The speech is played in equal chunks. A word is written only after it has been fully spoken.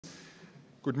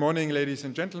Good morning, ladies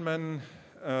and gentlemen.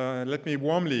 Let me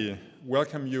warmly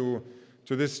welcome you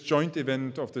to this joint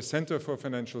event of the Center for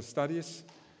Financial Studies,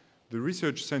 the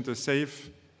Research Center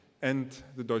SAFE, and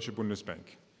the Deutsche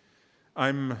Bundesbank.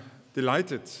 I'm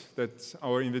delighted that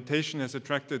our invitation has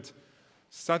attracted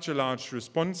such a large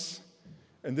response,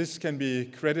 and this can be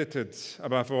credited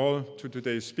above all to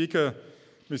today's speaker,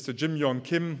 Mr. Jim Yong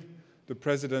Kim, the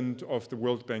President of the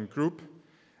World Bank Group.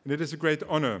 And it is a great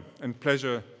honor and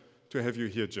pleasure to have you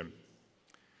here, Jim.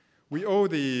 We owe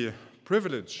the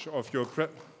privilege of your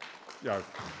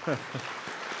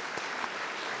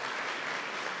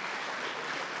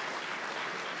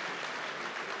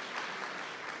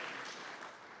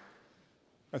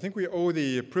I think we owe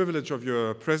the privilege of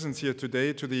your presence here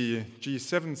today to the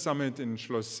G7 summit in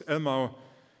Schloss Elmau,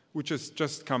 which has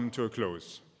just come to a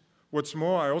close. What's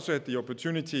more, I also had the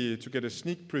opportunity to get a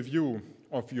sneak preview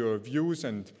of your views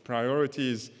and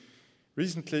priorities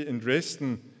recently in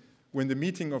Dresden when the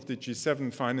meeting of the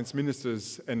G7 finance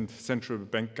ministers and central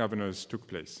bank governors took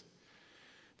place.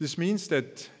 This means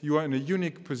that you are in a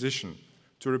unique position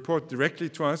to report directly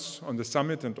to us on the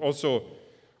summit and also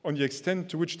on the extent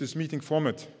to which this meeting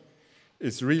format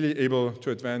is really able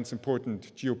to advance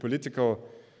important geopolitical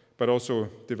but also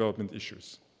development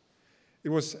issues. It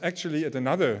was actually at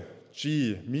another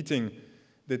G meeting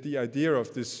that the idea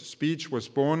of this speech was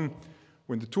born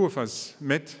when the two of us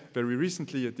met very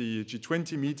recently at the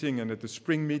G20 meeting and at the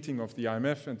spring meeting of the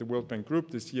IMF and the World Bank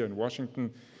Group this year in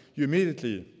Washington. You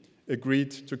immediately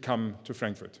agreed to come to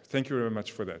Frankfurt. Thank you very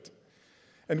much for that.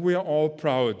 And we are all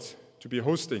proud to be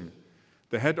hosting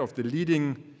the head of the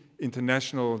leading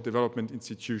international development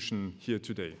institution here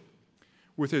today.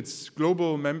 With its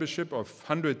global membership of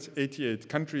 188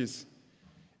 countries,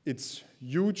 its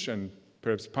huge and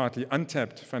perhaps partly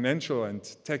untapped financial and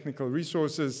technical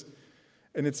resources,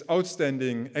 and its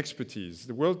outstanding expertise,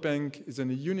 the World Bank is in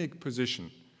a unique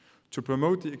position to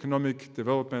promote the economic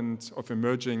development of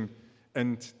emerging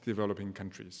and developing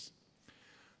countries.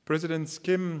 President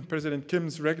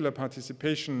Kim's regular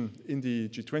participation in the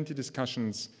G20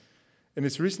 discussions and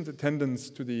his recent attendance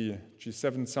to the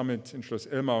G7 summit in Schloss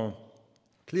Elmau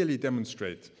clearly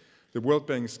demonstrate the World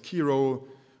Bank's key role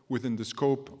within the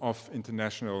scope of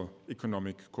international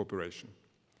economic cooperation.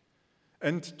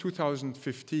 And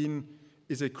 2015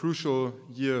 is a crucial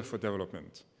year for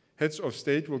development. Heads of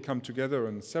state will come together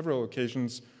on several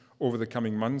occasions over the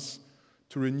coming months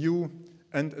to renew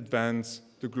and advance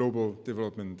the global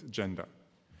development agenda.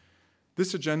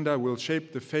 This agenda will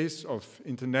shape the face of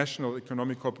international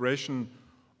economic cooperation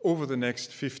over the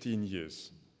next 15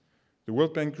 years. The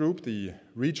World Bank Group, the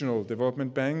regional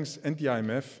development banks, and the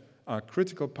IMF are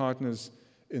critical partners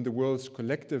in the world's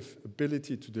collective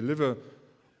ability to deliver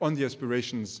on the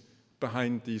aspirations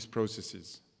behind these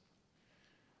processes.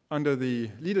 Under the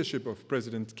leadership of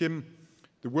President Kim,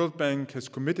 the World Bank has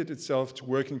committed itself to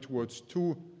working towards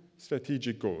two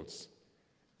strategic goals: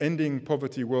 ending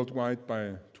poverty worldwide by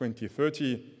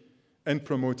 2030 and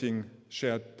promoting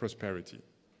shared prosperity.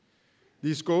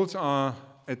 These goals are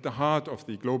at the heart of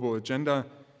the global agenda,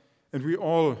 and we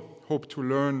all hope to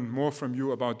learn more from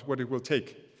you about what it will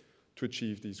take to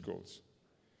achieve these goals.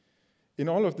 In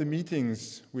all of the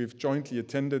meetings we've jointly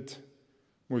attended,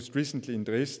 most recently in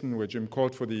Dresden, where Jim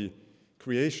called for the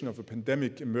creation of a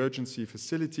pandemic emergency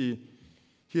facility,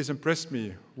 he has impressed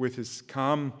me with his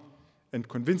calm and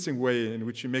convincing way in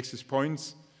which he makes his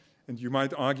points, and you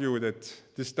might argue that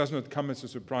this does not come as a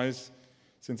surprise,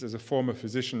 since as a former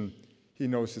physician, he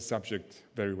knows the subject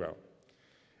very well.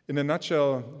 In a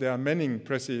nutshell, there are many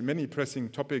pressing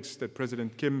topics that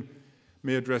President Kim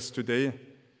may address today,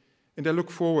 and I look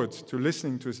forward to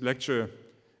listening to his lecture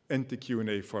and the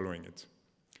Q&A following it.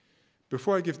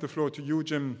 Before I give the floor to you,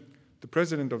 Jim, the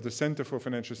President of the Center for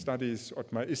Financial Studies,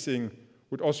 Ottmar Issing,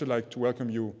 would also like to welcome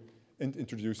you and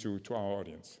introduce you to our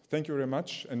audience. Thank you very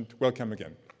much, and welcome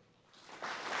again.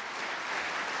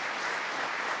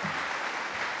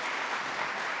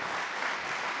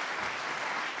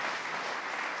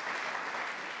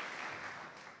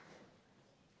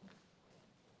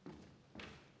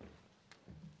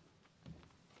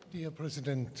 Dear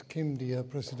President Kim, dear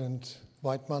President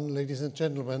Weidmann, ladies and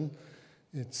gentlemen,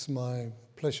 it's my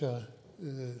pleasure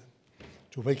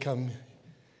to welcome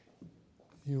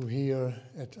you here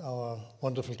at our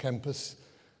wonderful campus,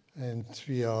 and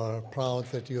we are proud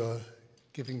that you are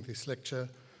giving this lecture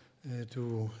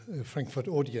to a Frankfurt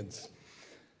audience.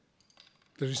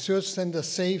 The Research Center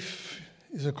SAFE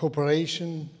is a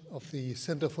cooperation of the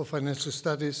Center for Financial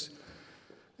Studies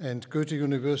and Goethe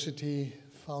University,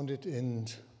 founded in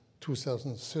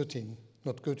 2013,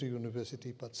 not Goethe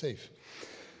University, but SAFE.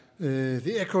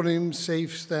 The acronym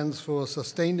SAFE stands for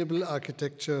Sustainable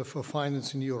Architecture for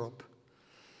Finance in Europe.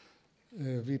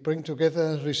 We bring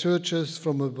together researchers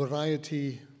from a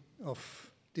variety of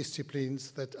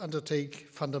disciplines that undertake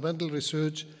fundamental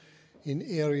research in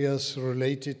areas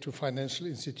related to financial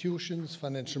institutions,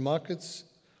 financial markets,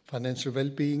 financial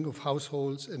well-being of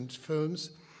households and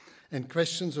firms, and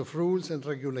questions of rules and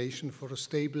regulation for a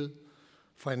stable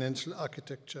financial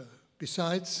architecture.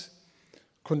 Besides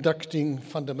conducting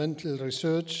fundamental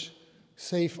research,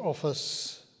 SAFE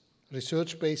offers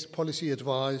research-based policy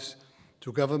advice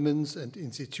to governments and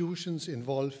institutions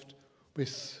involved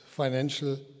with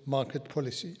financial market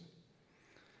policy.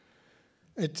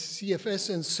 At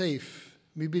CFS and SAFE,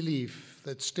 we believe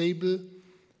that stable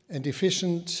and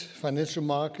efficient financial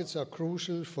markets are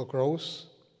crucial for growth,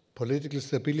 political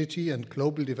stability, and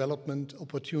global development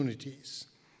opportunities.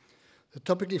 The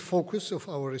topical focus of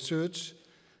our research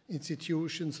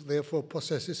institutions therefore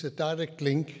possesses a direct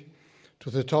link to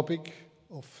the topic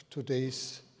of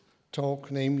today's talk,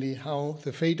 namely how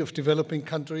the fate of developing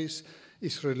countries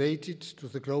is related to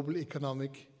the global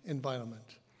economic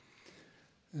environment.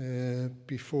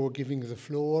 Before giving the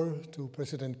floor to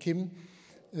President Kim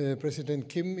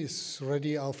is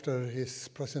ready after his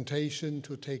presentation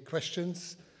to take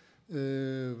questions,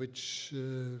 which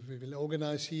we will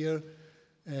organize here.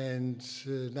 And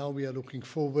now we are looking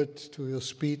forward to your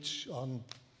speech on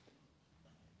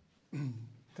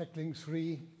tackling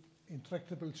 3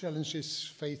 intractable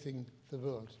challenges facing the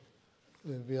world.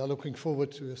 We are looking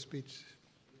forward to your speech.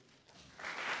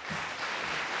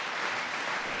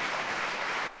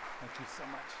 Thank you so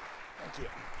much. Thank you.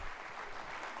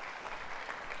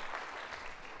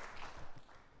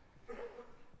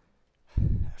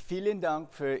 Vielen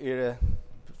Dank für Ihre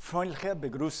freundliche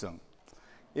Begrüßung.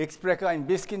 Ich spreche ein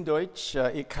bisschen Deutsch.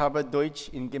 Ich habe Deutsch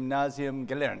im Gymnasium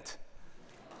gelernt.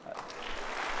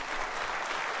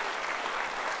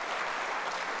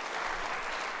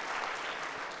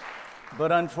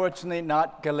 But unfortunately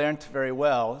not gelernt very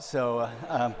well, so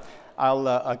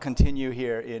I'll continue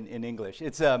here in English.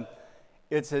 It's a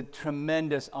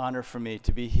tremendous honor for me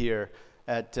to be here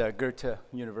at Goethe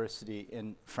University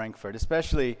in Frankfurt,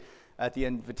 especially at the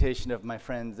invitation of my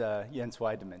friend Jens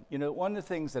Weidemann. You know, one of the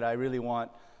things that I really want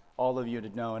all of you to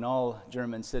know and all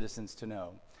German citizens to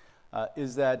know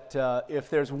is that if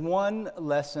there's one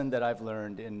lesson that I've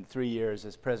learned in 3 years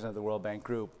as president of the World Bank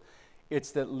Group,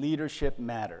 it's that leadership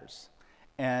matters.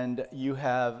 And you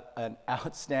have an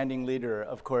outstanding leader,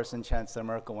 of course, in Chancellor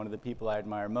Merkel, one of the people I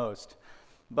admire most.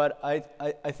 But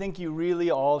I think you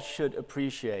really all should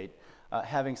appreciate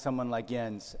having someone like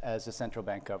Jens as a central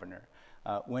bank governor.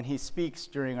 When he speaks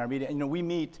during our meeting, you know, we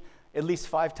meet at least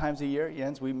 5 times a year,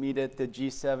 Jens. We meet at the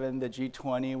G7, the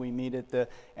G20, we meet at the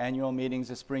annual meetings,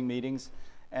 the spring meetings.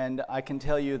 And I can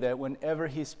tell you that whenever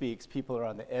he speaks, people are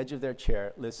on the edge of their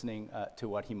chair listening to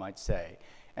what he might say.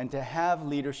 And to have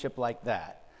leadership like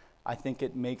that, I think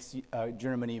it makes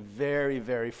Germany very,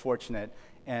 very fortunate,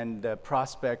 and the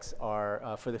prospects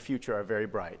are, for the future are very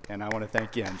bright. And I want to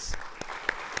thank Jens.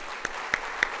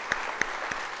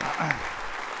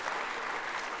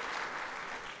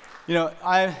 You know,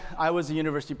 I was a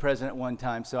university president at one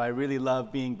time, so I really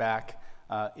love being back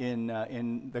in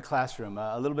the classroom,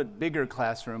 a little bit bigger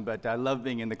classroom, but I love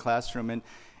being in the classroom, and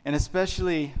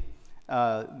especially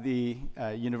the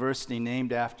university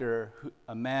named after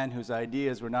a man whose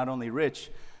ideas were not only rich,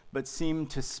 but seemed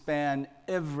to span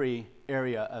every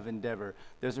area of endeavor.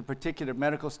 There's a particular,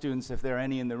 medical students, if there are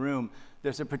any in the room,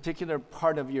 there's a particular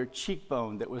part of your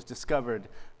cheekbone that was discovered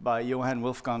by Johann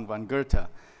Wolfgang von Goethe.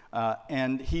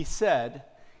 And he said,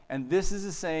 and this is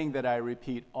a saying that I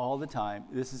repeat all the time,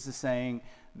 this is a saying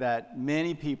that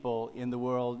many people in the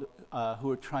world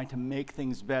who are trying to make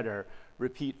things better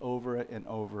repeat over and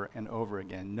over and over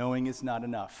again. Knowing is not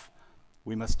enough,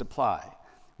 we must apply.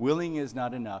 Willing is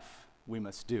not enough, we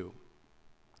must do.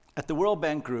 At the World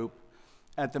Bank Group,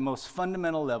 at the most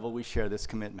fundamental level, we share this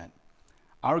commitment.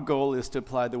 Our goal is to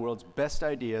apply the world's best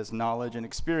ideas, knowledge, and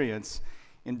experience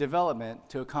in development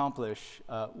to accomplish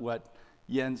what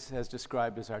Jens has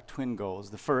described as our twin goals.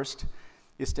 The first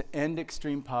is to end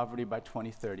extreme poverty by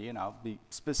 2030, and I'll be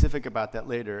specific about that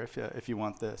later if you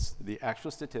want the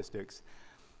actual statistics,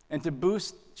 and to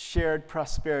boost shared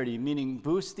prosperity, meaning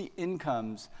boost the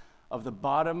incomes of the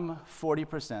bottom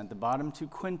 40%, the bottom 2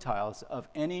 quintiles of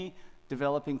any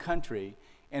developing country,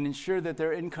 and ensure that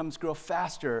their incomes grow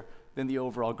faster than the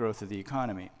overall growth of the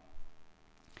economy.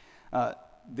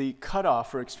 The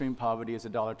cutoff for extreme poverty is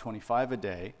 $1.25 a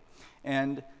day,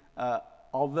 and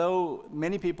although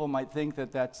many people might think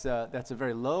that that's a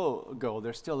very low goal,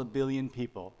 there's still 1 billion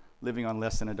people living on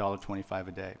less than $1.25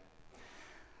 a day.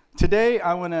 Today,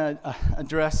 I want to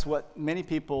address what many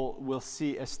people will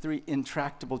see as three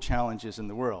intractable challenges in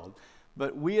the world.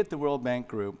 But we at the World Bank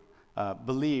Group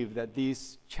believe that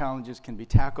these challenges can be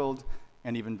tackled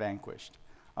and even vanquished.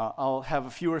 I'll have a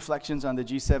few reflections on the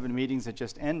G7 meetings that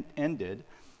just ended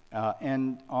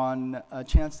and on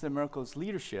Chancellor Merkel's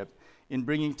leadership in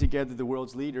bringing together the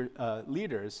world's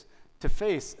leaders to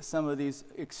face some of these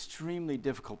extremely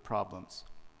difficult problems.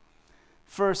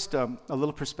 First, a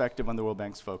little perspective on the World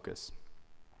Bank's focus.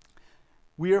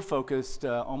 We are focused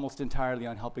almost entirely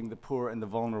on helping the poor and the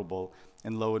vulnerable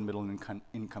in low and middle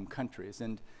income countries.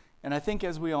 And I think,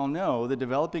 as we all know, the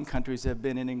developing countries have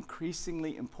been an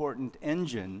increasingly important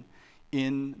engine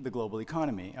in the global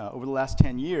economy. Over the last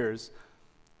 10 years,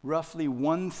 roughly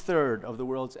 1/3 of the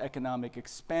world's economic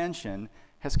expansion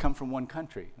has come from one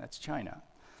country, that's China.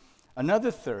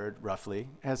 Another third, roughly,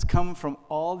 has come from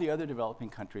all the other developing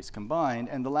countries combined,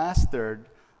 and the last third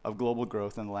of global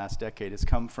growth in the last decade has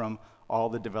come from all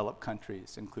the developed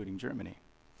countries, including Germany.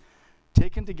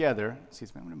 Taken together,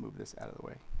 excuse me, I'm going to move this out of the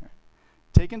way. All right.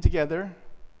 Taken together,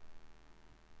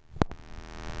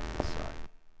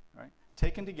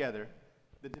 taken together,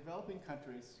 the developing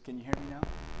countries, can you hear me now?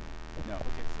 No, okay,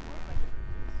 so why don't I get rid of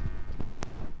this?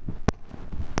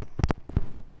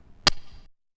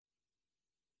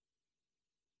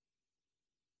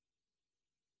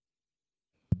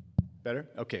 Better?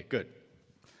 Okay, good.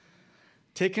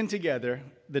 Taken together,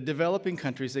 the developing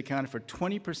countries accounted for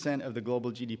 20% of the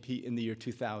global GDP in the year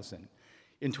 2000.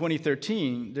 In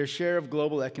 2013, their share of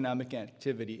global economic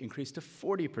activity increased to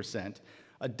 40%,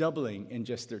 a doubling in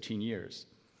just 13 years.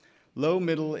 Low,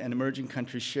 middle, and emerging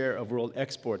countries' share of world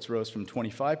exports rose from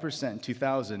 25% in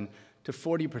 2000 to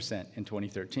 40% in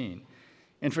 2013.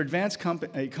 And for advanced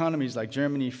economies like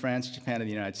Germany, France, Japan, and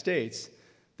the United States,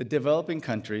 the developing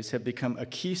countries have become a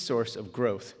key source of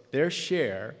growth. Their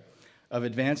share of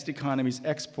advanced economies'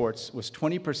 exports was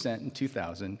 20% in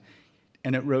 2000,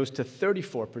 and it rose to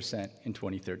 34% in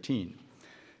 2013.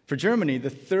 For Germany, the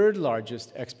third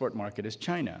largest export market is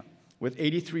China, with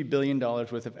 $83 billion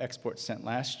worth of exports sent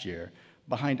last year,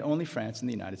 behind only France and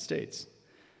the United States.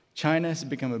 China has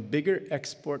become a bigger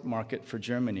export market for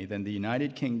Germany than the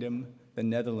United Kingdom, the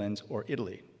Netherlands, or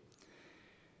Italy.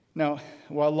 Now,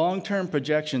 while long-term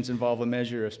projections involve a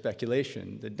measure of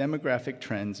speculation, the demographic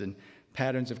trends and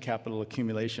patterns of capital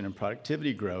accumulation and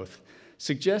productivity growth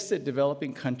suggest that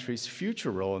developing countries' future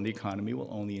role in the economy will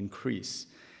only increase.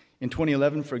 In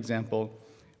 2011, for example,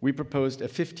 we proposed a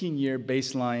 15-year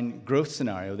baseline growth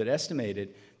scenario that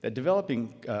estimated that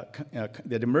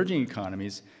that emerging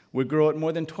economies would grow at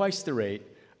more than twice the rate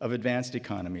of advanced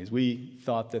economies. We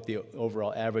thought that the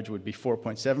overall average would be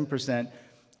 4.7%,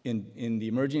 in the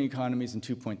emerging economies and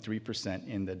 2.3%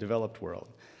 in the developed world.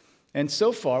 And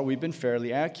so far, we've been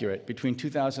fairly accurate. Between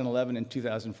 2011 and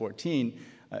 2014,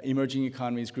 emerging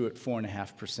economies grew at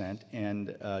 4.5%, and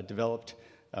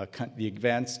the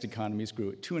advanced economies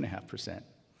grew at 2.5%.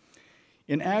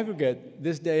 In aggregate,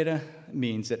 this data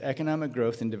means that economic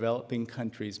growth in developing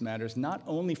countries matters not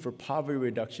only for poverty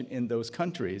reduction in those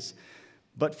countries,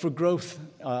 but for growth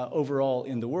overall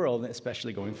in the world,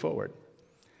 especially going forward.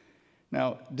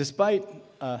 Now, despite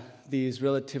these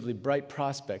relatively bright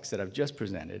prospects that I've just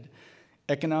presented,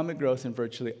 economic growth in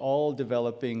virtually all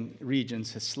developing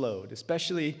regions has slowed,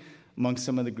 especially among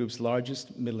some of the group's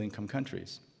largest middle-income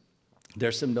countries. There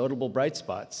are some notable bright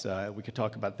spots. We could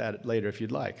talk about that later if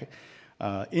you'd like.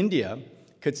 India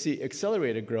could see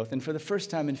accelerated growth, and for the first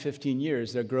time in 15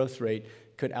 years, their growth rate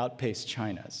could outpace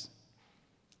China's.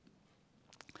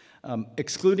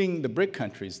 Excluding the BRIC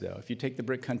countries, though, if you take the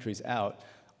BRIC countries out,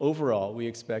 overall, we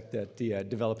expect that the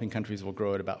developing countries will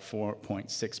grow at about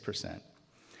 4.6%.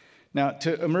 Now,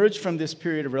 to emerge from this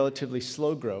period of relatively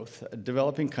slow growth,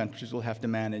 developing countries will have to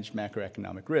manage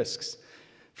macroeconomic risks.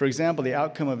 For example, the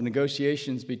outcome of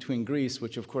negotiations between Greece,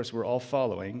 which of course we're all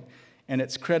following, and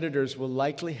its creditors will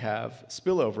likely have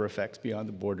spillover effects beyond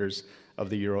the borders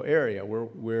of the euro area.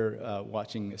 We're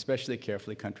watching especially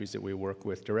carefully countries that we work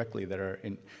with directly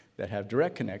that have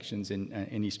direct connections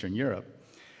in Eastern Europe.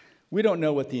 We don't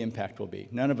know what the impact will be.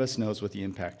 None of us knows what the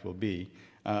impact will be.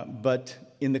 But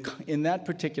in that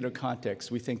particular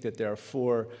context, we think that there are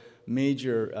four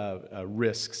major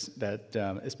risks that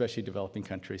especially developing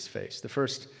countries face. The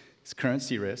first is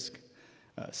currency risk.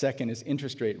 Second is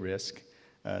interest rate risk.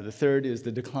 The third is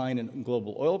the decline in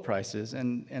global oil prices.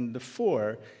 And the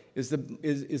fourth is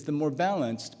the more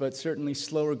balanced but certainly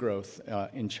slower growth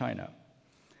in China.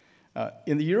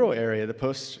 In the euro area, the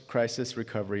post-crisis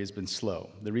recovery has been slow.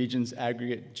 The region's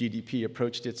aggregate GDP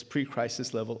approached its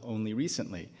pre-crisis level only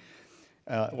recently.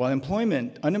 While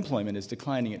unemployment is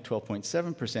declining at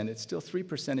 12.7%, it's still 3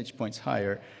 percentage points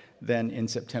higher than in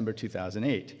September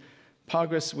 2008.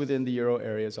 Progress within the euro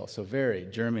area is also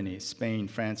varied. Germany, Spain,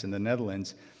 France, and the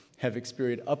Netherlands have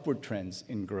experienced upward trends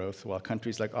in growth, while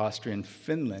countries like Austria and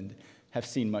Finland have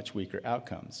seen much weaker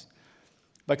outcomes.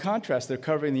 By contrast, the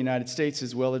recovery in the United States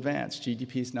is well advanced.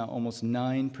 GDP is now almost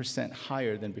 9%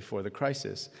 higher than before the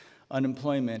crisis.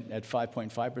 Unemployment at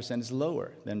 5.5% is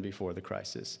lower than before the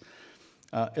crisis.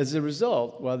 As a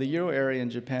result, while the euro area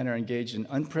and Japan are engaged in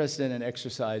unprecedented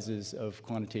exercises of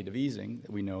quantitative easing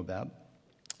that we know about,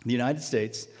 the United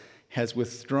States has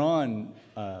withdrawn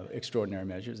extraordinary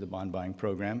measures, the bond buying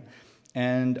program,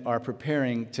 and are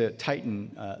preparing to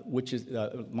tighten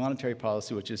monetary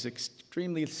policy, which is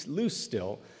extremely loose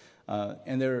still,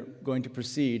 and they're going to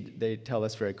proceed, they tell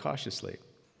us, very cautiously.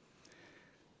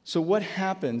 So what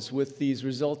happens with these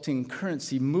resulting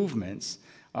currency movements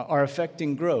are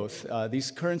affecting growth.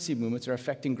 These currency movements are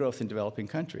affecting growth in developing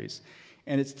countries,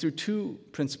 and it's through two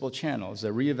principal channels: the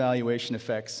reevaluation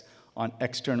effects on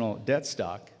external debt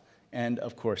stock and,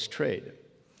 of course, trade.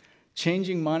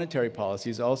 Changing monetary policy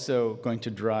is also going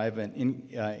to drive an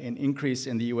increase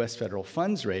in the U.S. federal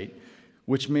funds rate,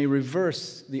 which may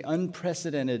reverse the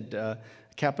unprecedented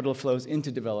capital flows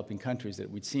into developing countries that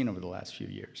we've seen over the last few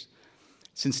years.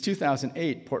 Since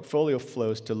 2008, portfolio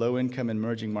flows to low-income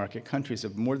emerging market countries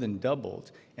have more than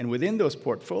doubled, and within those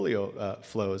portfolio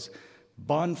flows,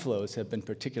 bond flows have been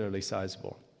particularly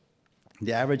sizable.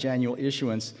 The average annual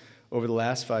issuance over the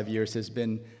last 5 years has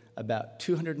been about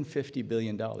 $250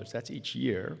 billion. That's each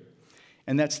year.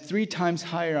 And that's 3 times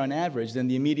higher on average than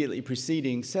the immediately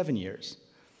preceding 7 years.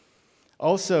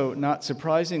 Also, not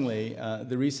surprisingly,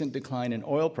 the recent decline in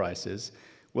oil prices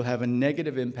will have a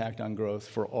negative impact on growth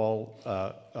for all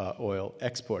oil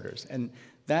exporters. And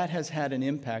that has had an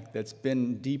impact that's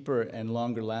been deeper and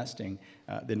longer lasting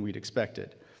than we'd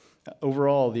expected.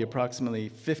 Overall, the approximately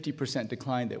 50%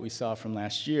 decline that we saw from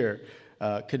last year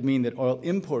could mean that oil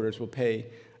importers will pay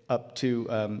up to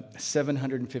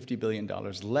 $750 billion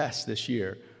less this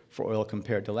year for oil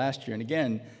compared to last year. And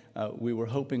again, we were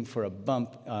hoping for a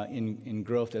bump in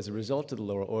growth as a result of the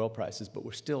lower oil prices, but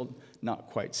we're still not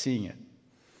quite seeing it.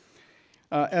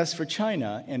 As for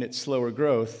China and its slower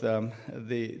growth,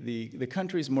 the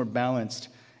country's more balanced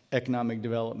economic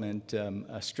development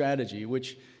strategy,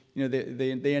 which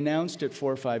they announced it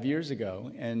 4 or 5 years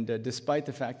ago, and despite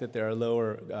the fact that there are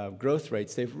lower growth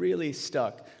rates, they've really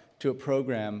stuck to a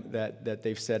program that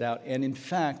they've set out. And in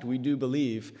fact, we do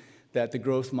believe that the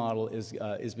growth model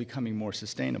is becoming more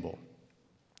sustainable.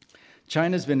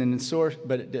 China's been an source,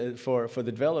 but for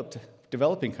the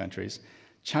developing countries,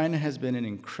 China has been an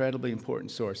incredibly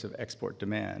important source of export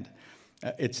demand.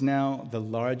 It's now the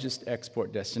largest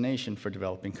export destination for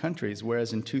developing countries,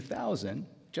 whereas in 2000,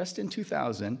 just in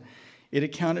 2000, it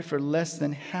accounted for less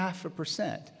than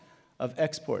 0.5% of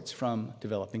exports from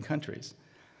developing countries.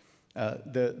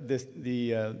 The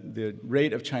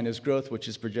rate of China's growth, which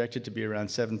is projected to be around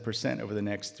 7% over the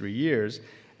next 3 years,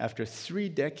 after 3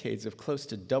 decades of close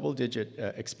to double-digit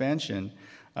expansion,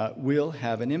 will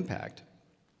have an impact.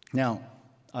 Now,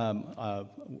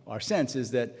 our sense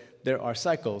is that there are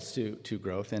cycles to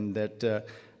growth, and that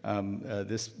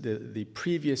the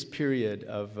previous period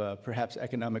of perhaps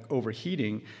economic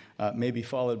overheating may be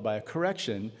followed by a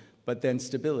correction, but then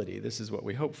stability. This is what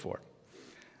we hope for.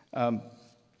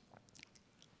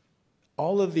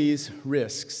 All of these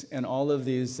risks and all of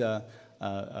these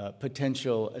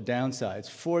potential downsides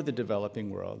for the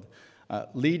developing world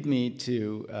lead me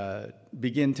to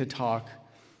begin to talk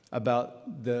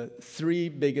about the 3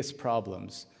 biggest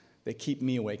problems that keep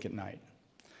me awake at night.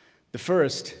 The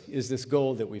first is this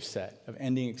goal that we've set of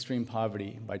ending extreme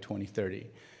poverty by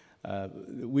 2030.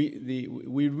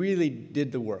 We really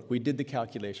did the work. We did the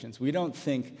calculations. We don't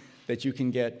think that you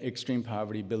can get extreme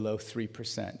poverty below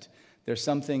 3%. There's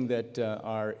something that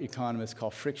our economists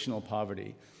call frictional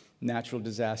poverty. Natural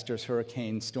disasters,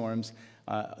 hurricanes, storms.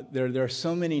 There are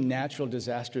so many natural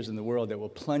disasters in the world that will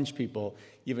plunge people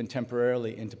even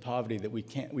temporarily into poverty that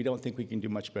we don't think we can do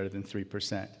much better than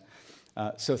 3%.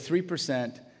 So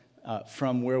 3%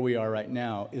 from where we are right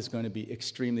now is going to be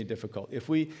extremely difficult. If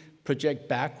we project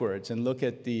backwards and look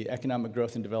at the economic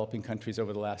growth in developing countries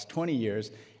over the last 20 years,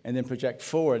 and then project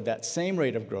forward that same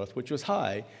rate of growth, which was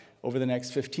high, over the next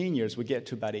 15 years, we get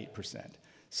to about 8%.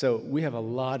 So we have a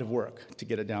lot of work to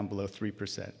get it down below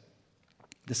 3%.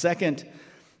 The second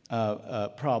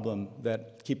problem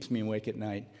that keeps me awake at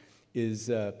night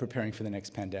is preparing for the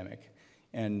next pandemic.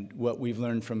 And what we've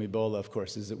learned from Ebola, of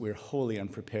course, is that we're wholly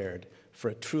unprepared for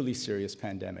a truly serious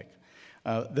pandemic.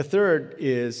 The third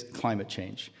is climate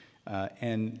change.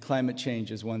 And climate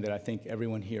change is one that I think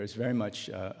everyone here is very much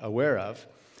aware of.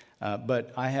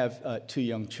 But I have two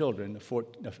young children, a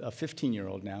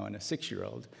 15-year-old now and a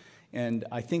 6-year-old. And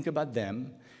I think about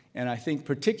them, and I think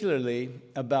particularly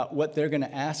about what they're going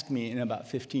to ask me in about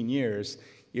 15 years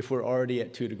if we're already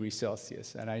at 2 degrees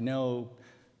Celsius. And I know,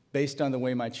 based on the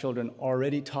way my children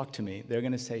already talk to me, they're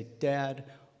going to say, "Dad,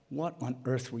 what on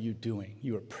earth were you doing?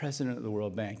 You were president of the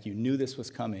World Bank. You knew this was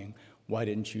coming. Why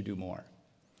didn't you do more?"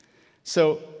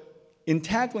 So in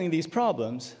tackling these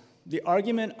problems, the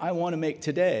argument I want to make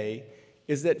today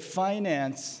is that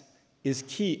finance is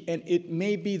key, and it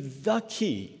may be the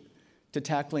key to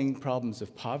tackling problems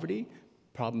of poverty,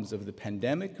 problems of the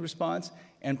pandemic response,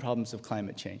 and problems of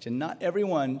climate change. And not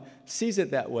everyone sees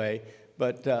it that way,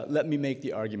 but let me make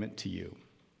the argument to you.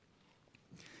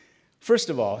 First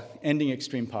of all, ending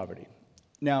extreme poverty.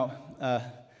 Now,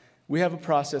 we have a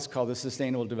process called the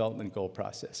Sustainable Development Goal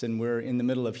process, and we're in the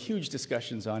middle of huge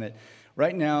discussions on it.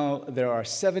 Right now, there are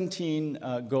 17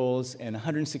 goals and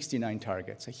 169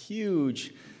 targets, a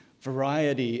huge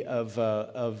variety of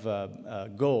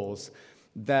goals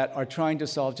that are trying to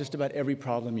solve just about every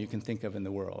problem you can think of in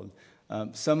the world.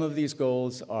 Some of these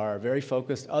goals are very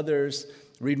focused. Others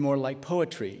read more like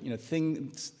poetry,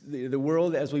 the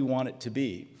world as we want it to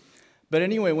be. But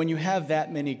anyway, when you have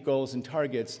that many goals and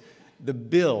targets, the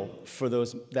bill for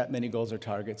that many goals or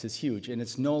targets is huge, and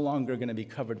it's no longer going to be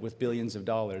covered with billions of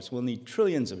dollars. We'll need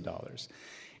trillions of dollars.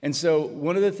 And so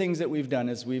one of the things that we've done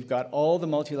is we've got all the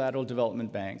multilateral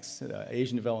development banks,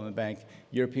 Asian Development Bank,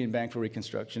 European Bank for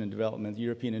Reconstruction and Development,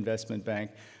 European Investment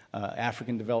Bank,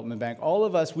 African Development Bank, all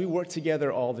of us, we work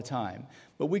together all the time.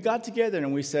 But we got together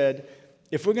and we said,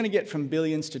 if we're going to get from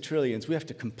billions to trillions, we have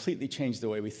to completely change the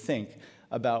way we think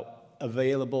about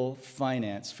available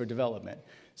finance for development.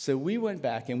 So we went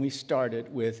back and we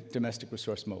started with domestic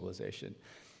resource mobilization.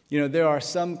 There are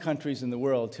some countries in the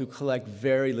world who collect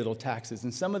very little taxes,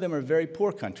 and some of them are very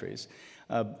poor countries.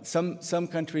 Some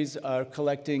countries are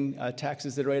collecting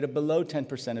taxes that are at below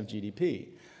 10% of GDP.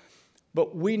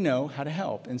 But we know how to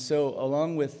help. And so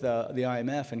along with the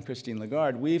IMF and Christine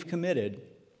Lagarde, we've committed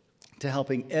to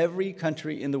helping every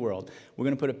country in the world. We're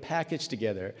going to put a package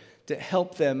together to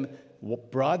help them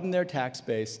broaden their tax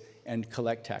base and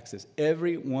collect taxes.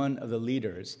 Every one of the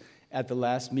leaders at the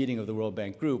last meeting of the World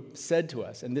Bank Group said to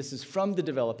us, and this is from the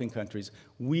developing countries,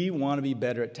 we want to be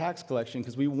better at tax collection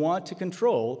because we want to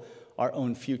control our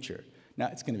own future. Now,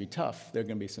 it's going to be tough. There are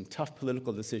going to be some tough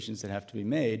political decisions that have to be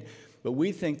made, but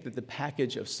we think that the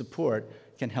package of support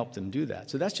can help them do that.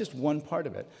 So that's just one part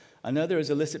of it. Another is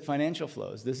illicit financial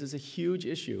flows. This is a huge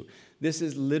issue. This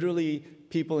is literally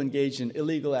people engaged in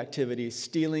illegal activities,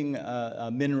 stealing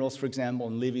minerals, for example,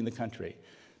 and leaving the country.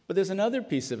 But there's another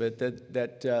piece of it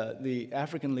that the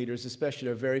African leaders especially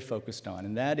are very focused on,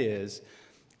 and that is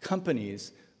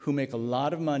companies who make a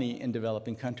lot of money in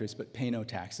developing countries but pay no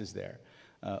taxes there.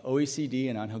 OECD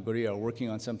and Angel Gurria are working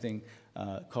on something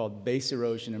called base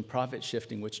erosion and profit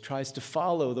shifting, which tries to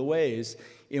follow the ways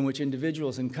in which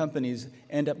individuals and companies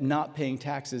end up not paying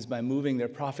taxes by moving their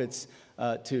profits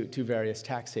to various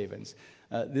tax havens.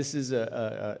 This is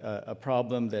a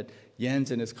problem that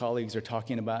Jens and his colleagues are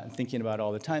talking about and thinking about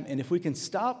all the time. And if we can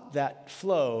stop that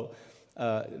flow,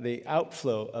 the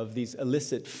outflow of these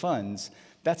illicit funds,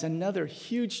 that's another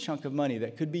huge chunk of money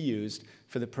that could be used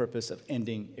for the purpose of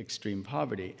ending extreme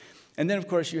poverty. And then, of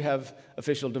course, you have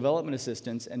official development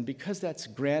assistance. And because that's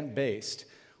grant-based,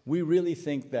 we really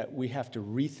think that we have to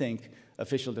rethink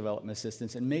official development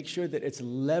assistance and make sure that it's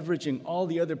leveraging all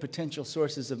the other potential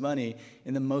sources of money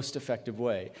in the most effective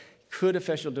way. Could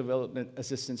official development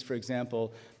assistance, for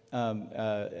example,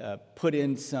 put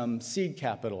in some seed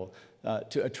capital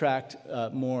to attract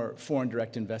more foreign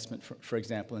direct investment, for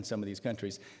example, in some of these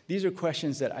countries? These are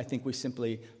questions that I think we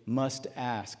simply must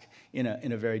ask in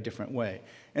a very different way.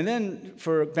 And then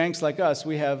for banks like us,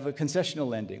 we have concessional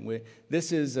lending.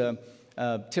 This is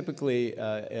typically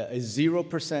a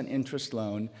 0% interest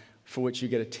loan for which you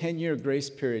get a 10-year grace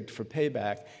period for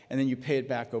payback, and then you pay it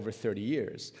back over 30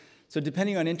 years. So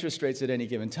depending on interest rates at any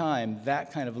given time,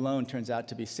 that kind of loan turns out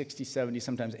to be 60, 70,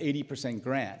 sometimes 80%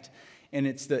 grant. And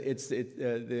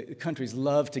the countries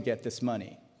love to get this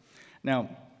money. Now,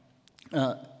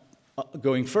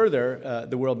 going further,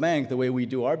 the World Bank, the way we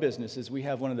do our business is we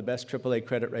have one of the best AAA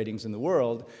credit ratings in the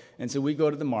world. And so we go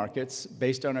to the markets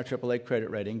based on our AAA credit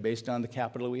rating, based on the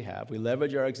capital we have. We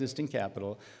leverage our existing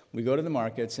capital. We go to the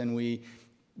markets and we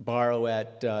borrow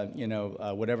at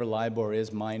whatever LIBOR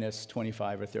is minus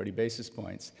 25 or 30 basis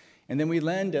points. And then we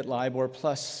lend at LIBOR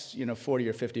plus 40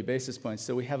 or 50 basis points.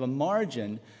 So we have a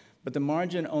margin but the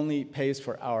margin only pays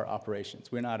for our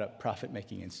operations. We're not a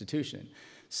profit-making institution.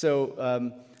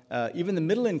 So even the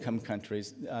middle-income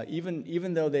countries,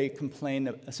 even though they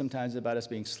complain sometimes about us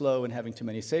being slow and having too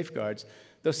many safeguards,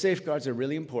 those safeguards are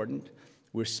really important.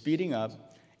 We're speeding up,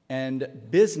 and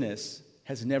business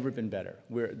has never been better.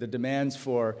 The demands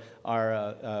for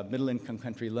our middle-income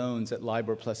country loans at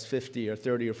LIBOR plus 50 or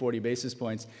 30 or 40 basis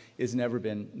points is never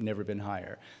been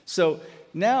higher. So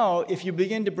now, if you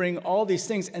begin to bring all these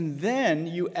things, and then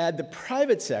you add the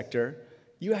private sector,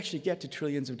 you actually get to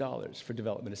trillions of dollars for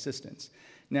development assistance.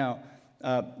 Now,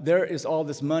 there is all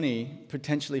this money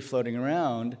potentially floating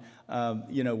around.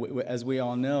 As we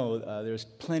all know, there's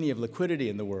plenty of liquidity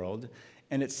in the world,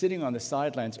 and it's sitting on the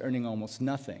sidelines earning almost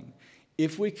nothing.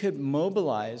 If we could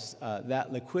mobilize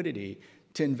that liquidity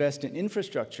to invest in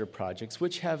infrastructure projects,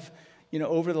 which have,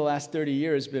 over the last 30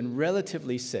 years been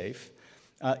relatively safe,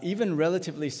 even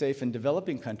relatively safe in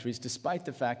developing countries, despite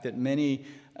the fact that many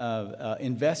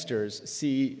investors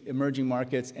see emerging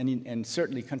markets and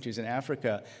certainly countries in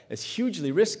Africa as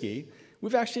hugely risky,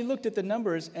 we've actually looked at the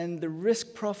numbers, and the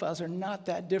risk profiles are not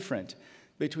that different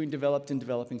between developed and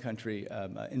developing country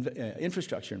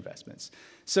infrastructure investments.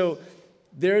 So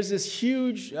there's this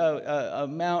huge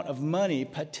amount of money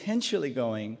potentially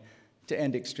going to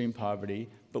end extreme poverty,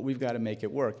 but we've got to make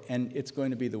it work. And it's going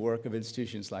to be the work of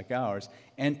institutions like ours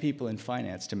and people in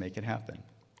finance to make it happen.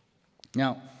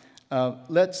 Now,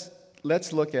 let's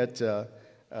look at the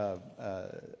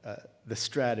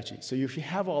strategy. So if you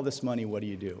have all this money, what do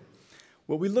you do?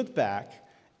 Well, we look back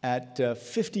at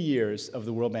 50 years of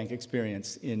the World Bank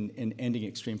experience in ending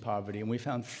extreme poverty, and we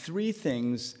found three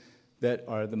things that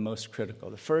are the most critical.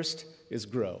 The first is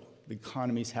grow. The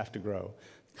economies have to grow.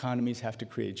 Economies have to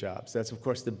create jobs. That's, of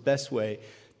course, the best way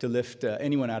to lift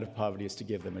anyone out of poverty is to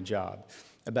give them a job.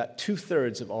 About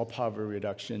 2/3 of all poverty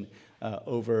reduction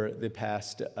over the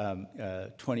past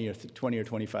 20 or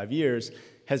 25 years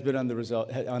has been on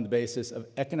the basis of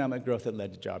economic growth that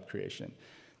led to job creation.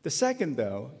 The second,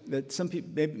 though,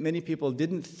 that many people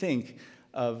didn't think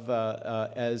of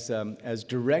as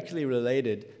directly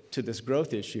related to this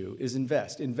growth issue is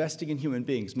investing in human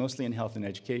beings, mostly in health and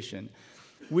education.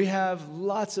 We have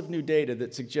lots of new data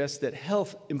that suggests that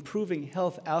improving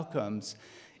health outcomes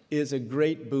is a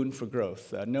great boon for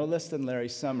growth. No less than Larry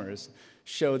Summers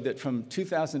showed that from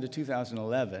 2000 to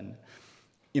 2011,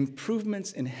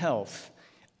 improvements in health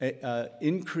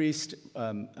increased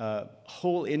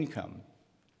whole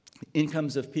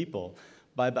incomes of people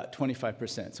by about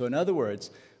 25%. So in other words,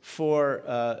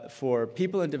 for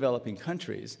people in developing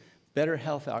countries, better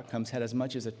health outcomes had as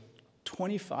much as a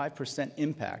 25%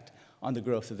 impact on the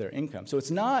growth of their income. So it's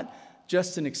not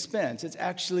just an expense, it's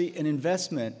actually an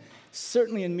investment,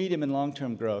 certainly in medium and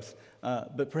long-term growth,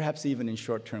 but perhaps even in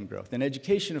short-term growth. In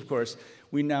education, of course,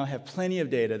 we now have plenty of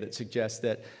data that suggests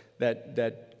that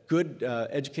good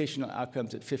educational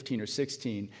outcomes at 15 or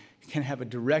 16 can have a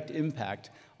direct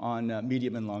impact on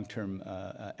medium and long-term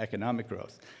economic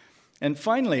growth. And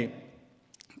finally,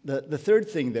 the third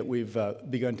thing that we've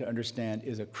begun to understand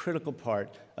is a critical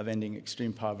part of ending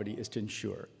extreme poverty is to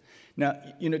insure. Now,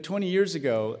 20 years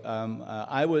ago,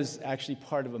 I was actually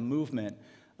part of a movement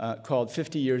called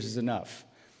 50 Years is Enough.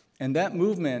 And that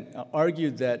movement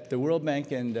argued that the World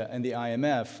Bank and the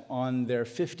IMF, on their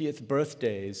 50th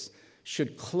birthdays,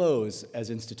 should close as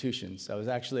institutions. I was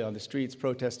actually on the streets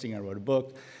protesting. I wrote a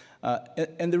book.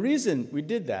 And the reason we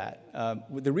did that,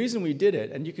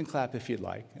 and you can clap if you'd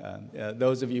like,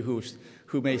 those of you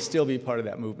who may still be part of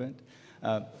that movement,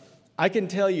 I can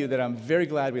tell you that I'm very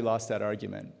glad we lost that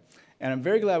argument. And I'm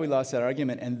very glad we lost that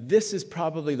argument, and this is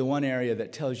probably the one area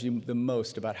that tells you the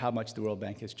most about how much the World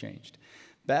Bank has changed.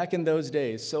 Back in those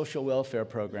days, social welfare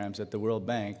programs at the World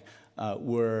Bank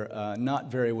were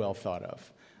not very well thought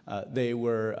of. They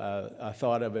were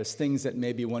thought of as things that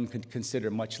maybe one could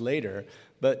consider much later,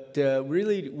 but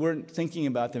really weren't thinking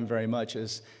about them very much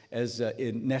as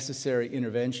necessary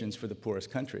interventions for the poorest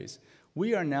countries.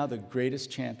 We are now the greatest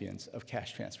champions of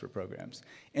cash transfer programs,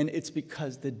 and it's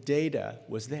because the data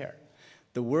was there.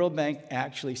 The World Bank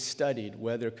actually studied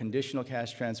whether conditional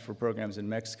cash transfer programs in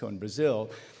Mexico and Brazil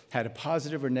had a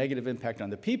positive or negative impact on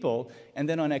the people and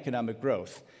then on economic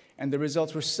growth. And the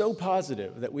results were so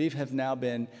positive that we have now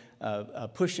been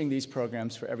pushing these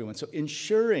programs for everyone. So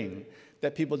ensuring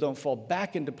that people don't fall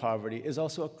back into poverty is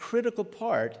also a critical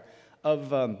part of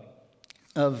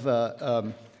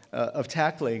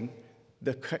tackling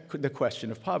the question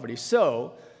of poverty.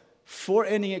 So for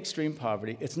ending extreme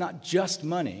poverty, it's not just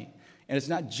money, And it's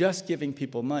not just giving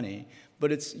people money,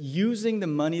 but it's using the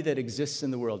money that exists in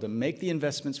the world to make the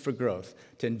investments for growth,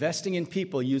 to investing in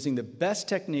people using the best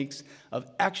techniques of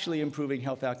actually improving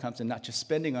health outcomes and not just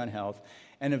spending on health,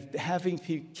 and of having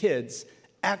kids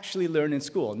actually learn in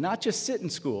school, not just sit in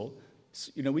school.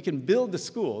 You know, we can build the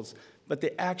schools, but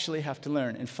they actually have to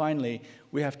learn. And finally,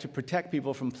 we have to protect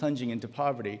people from plunging into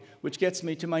poverty, which gets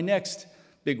me to my next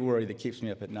big worry that keeps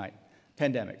me up at night: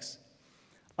 pandemics.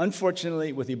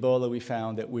 Unfortunately, with Ebola, we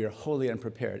found that we are wholly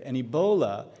unprepared. And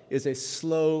Ebola is a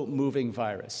slow-moving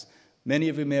virus. Many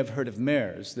of you may have heard of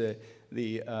MERS, the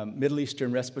Middle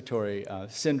Eastern Respiratory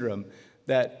Syndrome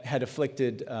that had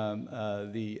afflicted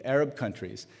the Arab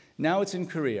countries. Now it's in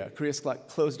Korea. Korea's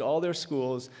closed all their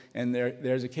schools, and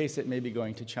there's a case that may be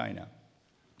going to China.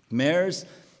 MERS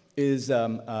is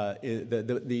the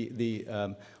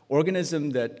organism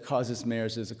that causes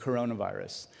MERS is a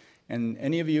coronavirus. And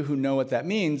any of you who know what that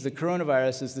means, the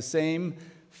coronavirus is the same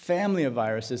family of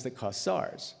viruses that cause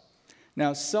SARS.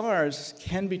 Now, SARS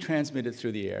can be transmitted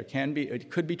through the air, it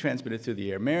could be transmitted through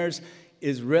the air. MERS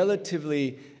is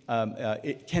relatively,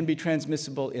 it can be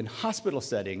transmissible in hospital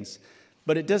settings,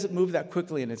 but it doesn't move that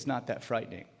quickly and it's not that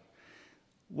frightening.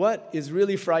 What is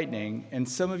really frightening, and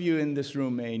some of you in this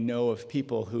room may know of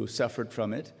people who suffered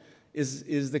from it,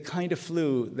 is the kind of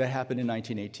flu that happened in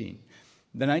 1918.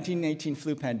 The 1918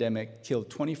 flu pandemic killed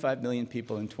 25 million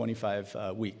people in 25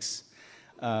 weeks.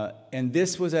 And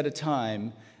this was at a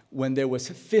time when there was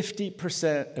 50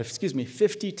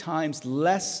 times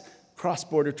less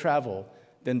cross-border travel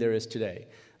than there is today.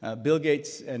 Bill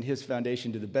Gates and his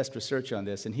foundation do the best research on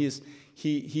this, and he's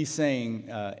saying,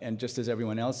 and just as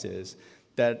everyone else is,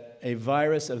 that a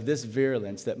virus of this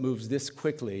virulence that moves this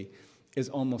quickly is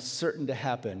almost certain to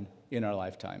happen in our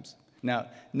lifetimes. Now,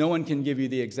 no one can give you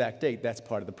the exact date. That's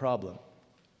part of the problem.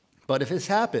 But if this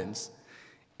happens,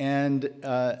 and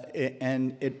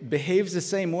it behaves the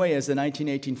same way as the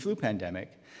 1918 flu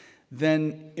pandemic,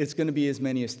 then it's going to be as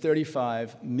many as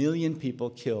 35 million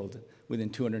people killed within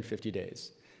 250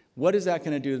 days. What is that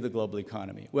going to do to the global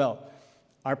economy? Well,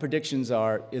 our predictions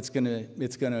are it's going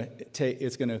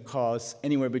to cause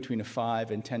anywhere between a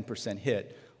 5 and 10%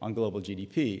 hit on global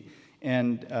GDP.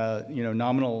 And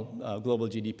nominal global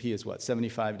GDP is what,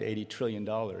 $75 to $80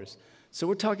 trillion. So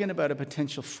we're talking about a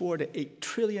potential $4 to $8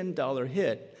 trillion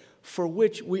hit for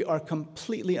which we are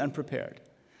completely unprepared.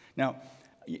 Now,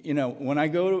 when I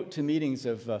go to meetings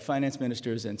of finance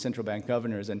ministers and central bank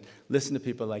governors and listen to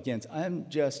people like Jens, I'm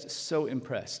just so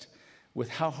impressed with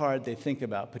how hard they think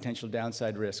about potential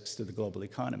downside risks to the global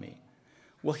economy.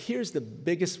 Well, here's the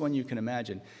biggest one you can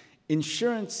imagine.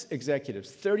 Insurance executives,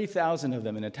 30,000 of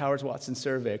them in a Towers Watson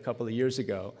survey a couple of years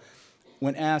ago,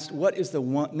 when asked what is the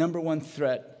number one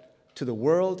threat to the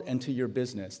world and to your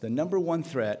business, the number one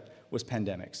threat was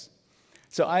pandemics.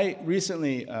 So I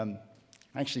recently,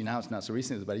 actually now it's not so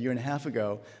recent, it was about a year and a half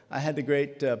ago, I had the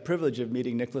great privilege of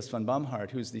meeting Nicholas von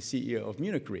Baumhart, who's the CEO of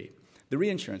Munich Re, the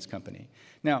reinsurance company.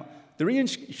 Now, the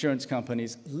reinsurance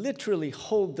companies literally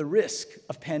hold the risk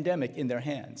of pandemic in their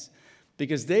hands,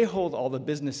 because they hold all the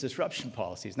business disruption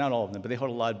policies. Not all of them, but they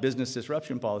hold a lot of business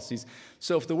disruption policies.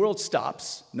 So if the world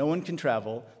stops, no one can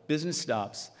travel, business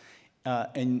stops,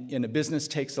 and a business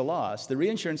takes a loss, the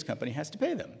reinsurance company has to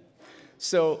pay them.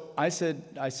 So I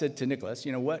said to Nicholas,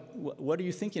 what are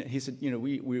you thinking? He said,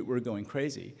 we're going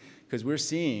crazy because we're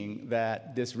seeing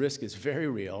that this risk is very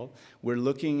real. We're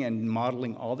looking and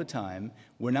modeling all the time.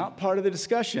 We're not part of the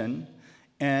discussion,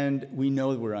 and we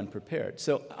know we're unprepared.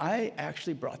 So I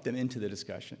actually brought them into the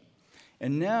discussion.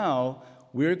 And now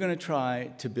we're going to try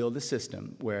to build a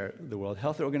system where the World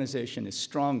Health Organization is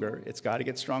stronger. It's got to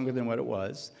get stronger than what it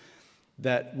was.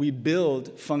 That we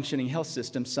build functioning health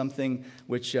systems, something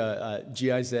which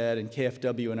GIZ and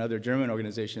KfW and other German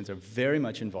organizations are very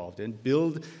much involved in,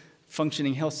 build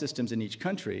functioning health systems in each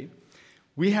country.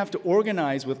 We have to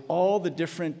organize with all the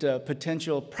different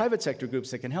potential private sector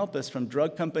groups that can help us, from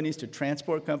drug companies to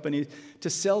transport companies to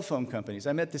cell phone companies.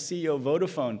 I met the CEO of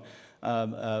Vodafone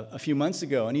a few months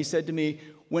ago, and he said to me,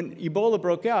 when Ebola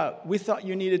broke out, we thought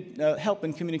you needed help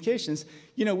in communications.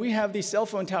 We have these cell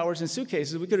phone towers and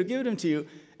suitcases. We could have given them to you,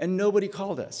 and nobody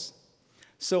called us.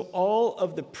 So all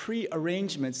of the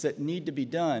pre-arrangements that need to be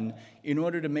done in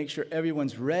order to make sure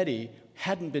everyone's ready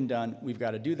hadn't been done. We've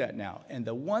got to do that now. And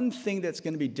the one thing that's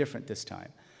going to be different this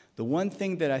time, the one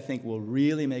thing that I think will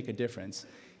really make a difference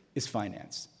is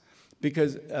finance.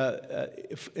 Because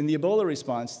in the Ebola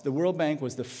response, the World Bank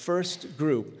was the first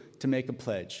group to make a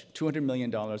pledge, $200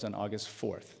 million on August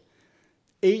 4th,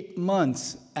 8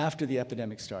 months after the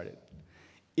epidemic started.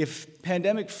 If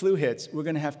pandemic flu hits, we're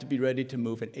going to have to be ready to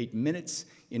move in 8 minutes,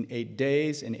 in 8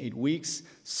 days, in 8 weeks,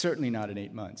 certainly not in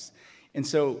 8 months. And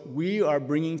so we are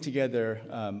bringing together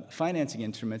financing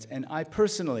instruments, and I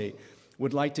personally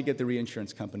would like to get the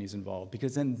reinsurance companies involved,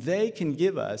 because then they can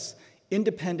give us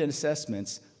independent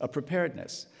assessments of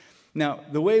preparedness. Now,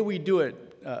 the way we do it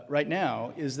right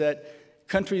now is that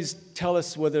countries tell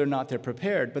us whether or not they're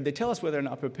prepared, but they tell us whether or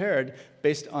not prepared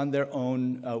based on their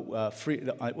own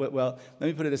well, let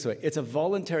me put it this way. It's a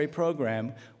voluntary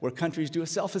program where countries do a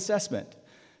self-assessment.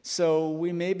 So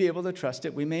we may be able to trust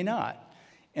it, we may not.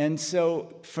 And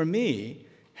so for me,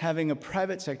 having a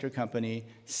private sector company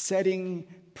setting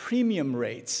premium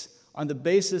rates on the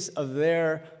basis of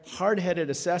their hard-headed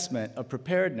assessment of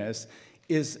preparedness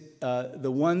is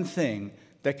the one thing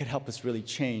that could help us really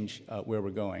change where we're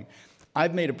going.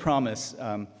 I've made a promise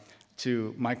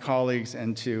to my colleagues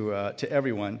and to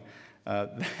everyone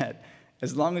that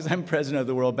as long as I'm president of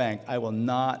the World Bank, I will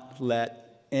not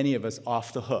let any of us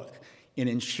off the hook in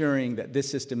ensuring that this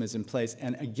system is in place.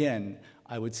 And again,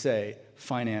 I would say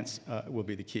finance will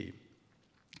be the key.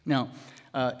 Now,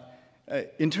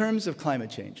 in terms of climate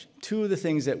change, two of the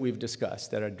things that we've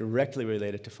discussed that are directly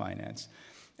related to finance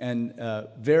and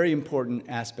very important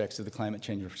aspects of the climate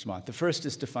change response. The first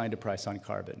is to find a price on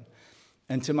carbon.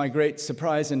 And to my great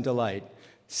surprise and delight,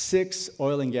 6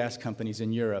 oil and gas companies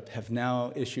in Europe have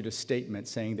now issued a statement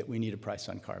saying that we need a price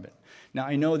on carbon. Now,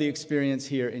 I know the experience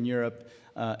here in Europe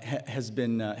has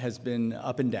been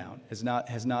up and down,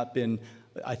 has not been,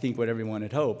 I think, what everyone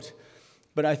had hoped.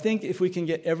 But I think if we can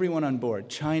get everyone on board,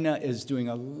 China is doing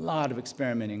a lot of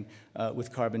experimenting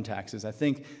with carbon taxes. I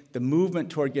think the movement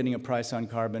toward getting a price on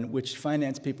carbon, which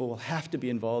finance people will have to be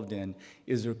involved in,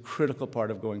 is a critical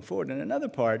part of going forward. And another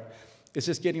part is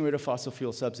just getting rid of fossil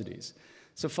fuel subsidies.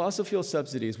 So fossil fuel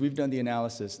subsidies, we've done the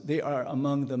analysis, they are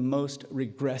among the most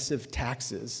regressive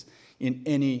taxes in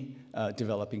any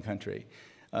developing country.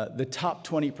 The top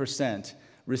 20%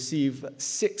 receive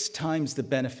 6 times the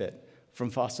benefit from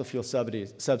fossil fuel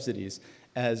subsidies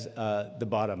as the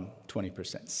bottom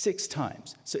 20%, 6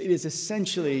 times. So it is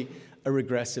essentially a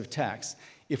regressive tax.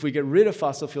 If we get rid of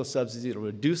fossil fuel subsidies, it'll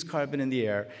reduce carbon in the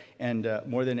air, and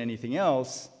more than anything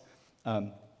else,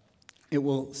 it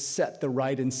will set the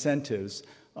right incentives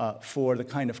for the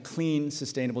kind of clean,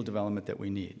 sustainable development that we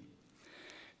need.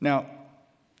 Now,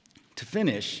 to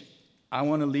finish, I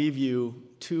want to leave you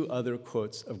 2 other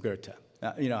quotes of Goethe.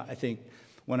 I think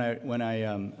when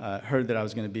I heard that I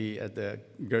was going to be at the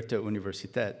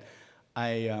Goethe-Universität,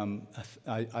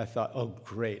 I thought, oh,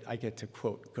 great, I get to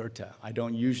quote Goethe. I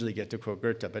don't usually get to quote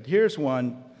Goethe, but here's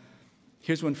one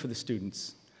for the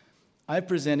students. I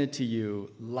presented to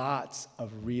you lots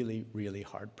of really, really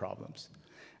hard problems.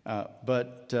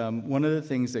 But one of the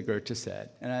things that Goethe said,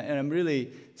 and I'm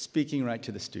really speaking right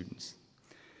to the students,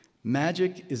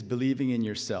 magic is believing in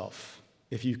yourself.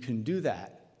 If you can do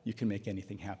that, you can make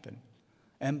anything happen.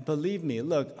 And believe me,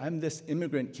 look, I'm this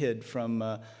immigrant kid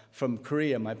from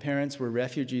Korea. My parents were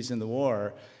refugees in the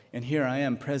war, and here I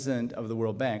am, president of the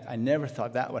World Bank. I never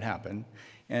thought that would happen.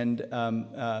 And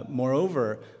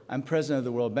moreover, I'm president of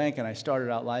the World Bank, and I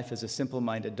started out life as a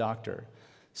simple-minded doctor.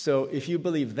 So if you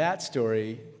believe that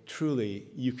story, truly,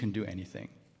 you can do anything.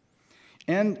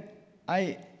 And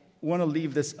I want to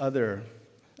leave this other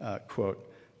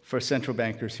quote for central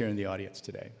bankers here in the audience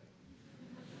today.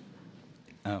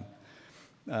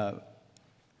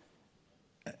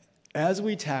 As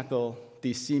we tackle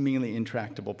these seemingly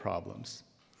intractable problems,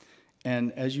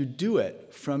 and as you do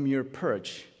it from your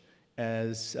perch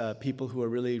as people who are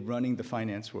really running the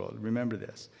finance world, remember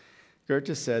this.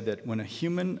 Goethe said that when a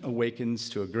human awakens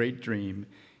to a great dream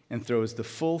and throws the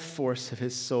full force of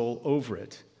his soul over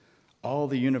it, all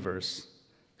the universe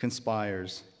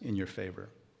conspires in your favor.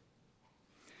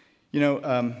 You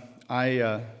know,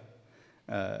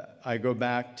 I go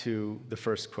back to the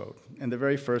first quote, and the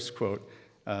very first quote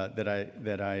that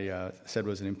I said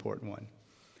was an important one.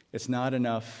 It's not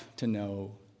enough to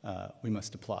know, we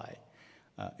must apply.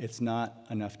 It's not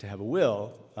enough to have a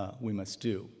will, we must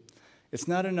do. It's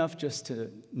not enough just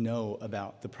to know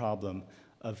about the problem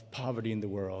of poverty in the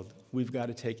world. We've got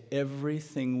to take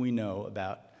everything we know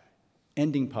about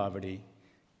ending poverty,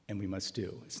 and we must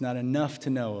do. It's not enough to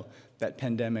know that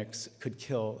pandemics could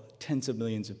kill tens of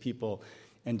millions of people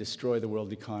and destroy the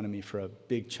world economy for a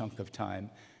big chunk of time.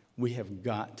 We have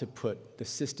got to put the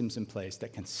systems in place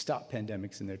that can stop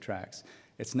pandemics in their tracks.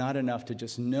 It's not enough to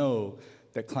just know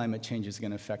that climate change is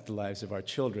going to affect the lives of our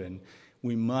children.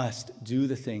 We must do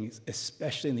the things,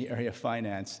 especially in the area of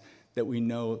finance, that we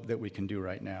know that we can do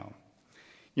right now.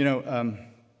 You know,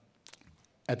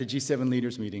 at the G7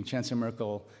 leaders meeting, Chancellor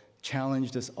Merkel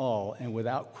challenged us all, and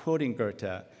without quoting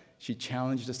Goethe, she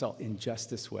challenged us all in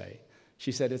just this way.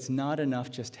 She said, it's not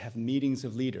enough just to have meetings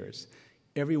of leaders.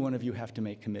 Every one of you have to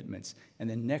make commitments. And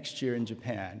then next year in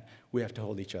Japan, we have to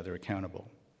hold each other accountable.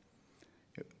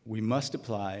 We must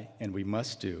apply and we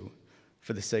must do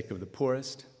for the sake of the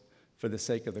poorest, for the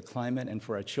sake of the climate and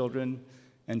for our children,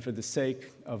 and for the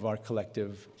sake of our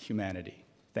collective humanity.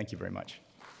 Thank you very much.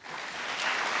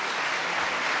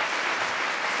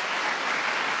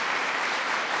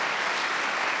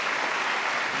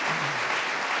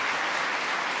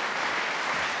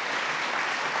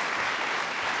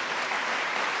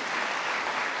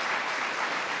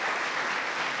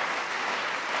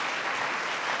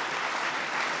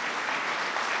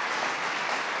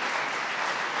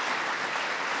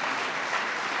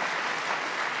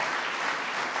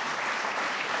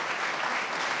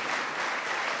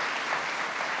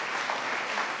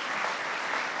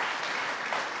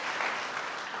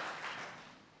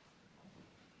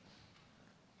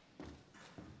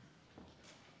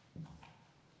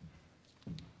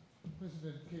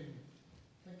 President Kim,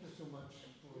 thank you so much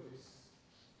for this.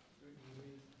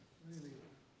 Really.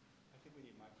 I think we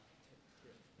need my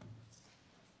here.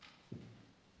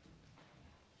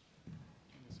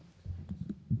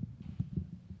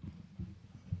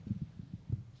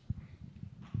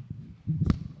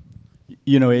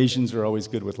 You know, Asians are always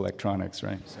good with electronics,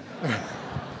 right? So.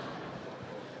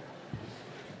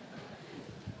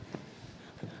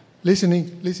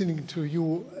 Listening to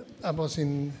you, I was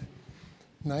in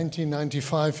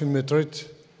 1995 in Madrid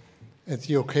at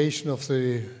the occasion of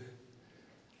the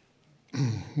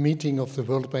meeting of the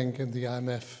World Bank and the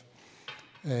IMF.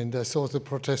 And I saw the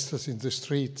protesters in the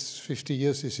streets. 50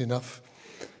 years is enough.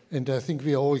 And I think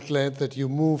we are all glad that you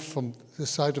moved from the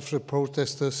side of the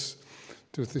protesters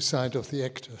to the side of the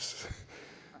actors.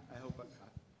 I hope I'm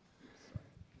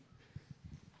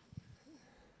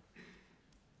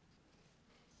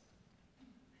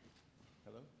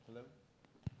Hello? Hello?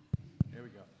 There we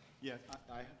go. Yes,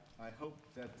 I hope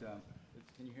that,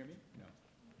 can you hear me? No.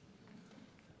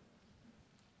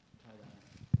 Try that.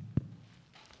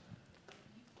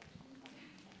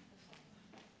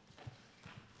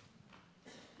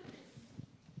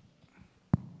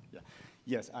 Yeah.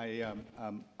 Yes,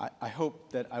 I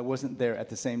hope that I wasn't there at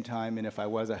the same time, and if I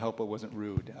was, I hope I wasn't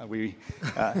rude. I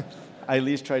at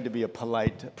least tried to be a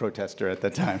polite protester at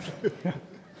that time.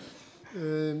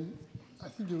 I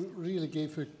think you really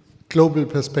gave a global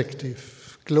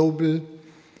perspective, global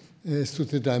as to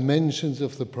the dimensions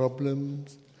of the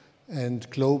problems, and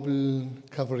global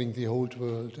covering the whole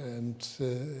world. And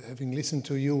having listened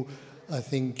to you, I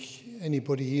think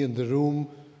anybody here in the room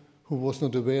who was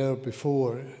not aware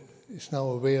before is now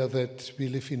aware that we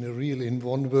live in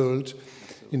one world,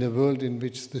 in a world in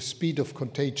which the speed of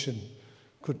contagion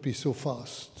could be so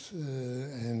fast.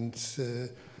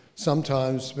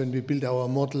 Sometimes when we build our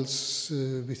models,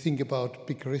 we think about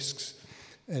big risks,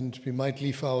 and we might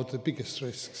leave out the biggest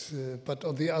risks. But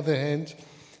on the other hand,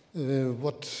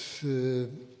 what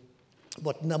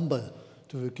number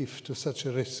do we give to such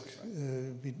a risk?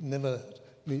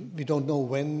 We don't know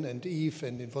when and if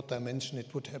and in what dimension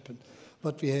it would happen.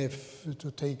 But we have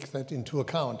to take that into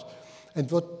account. And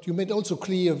what you made also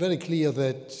clear, very clear,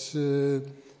 that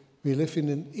we live in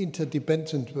an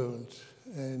interdependent world.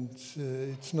 And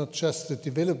it's not just the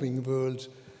developing world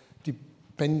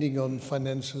depending on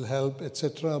financial help,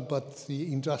 etc., but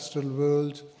the industrial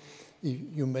world.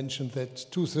 You mentioned that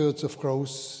 2/3 of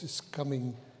growth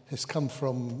has come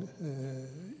from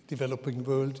developing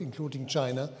world, including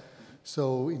China.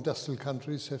 So industrial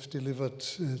countries have delivered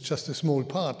just a small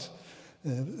part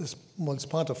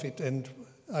of it. And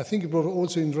I think it was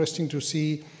also interesting to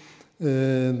see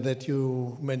that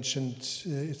you mentioned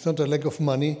it's not a lack of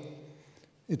money,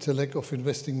 it's a lack of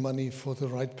investing money for the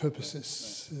right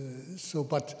purposes.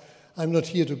 But I'm not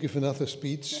here to give another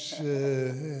speech,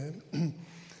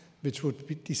 which would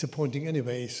be disappointing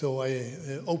anyway. So I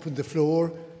open the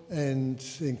floor and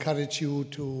encourage you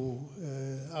to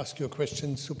ask your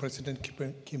questions to President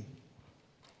Kim.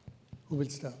 Who will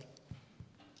start?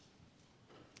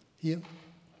 Here,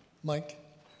 Mike,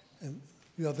 and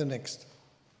you are the next.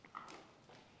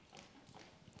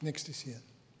 Next is here.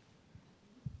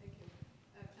 Thank you.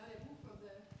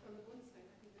 From the Bundesbank.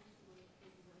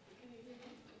 Can you hear me?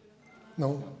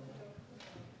 No.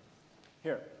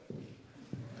 Here.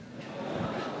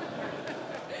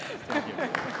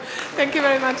 Thank you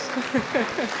very much.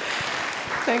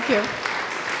 Thank you.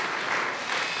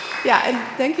 Yeah,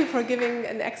 and thank you for giving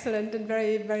an excellent and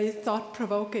very, very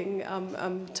thought-provoking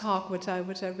talk, which I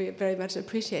very much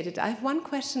appreciated. I have one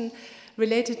question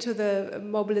related to the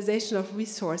mobilization of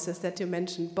resources that you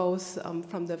mentioned, both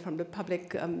from the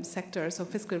public sector, so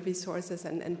fiscal resources,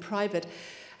 and private.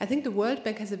 I think the World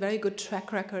Bank has a very good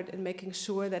track record in making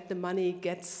sure that the money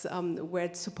gets where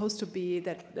it's supposed to be,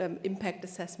 that impact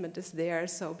assessment is there.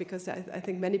 So because I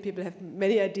think many people have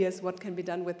many ideas what can be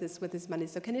done with this money.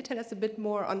 So can you tell us a bit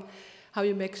more on how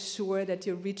you make sure that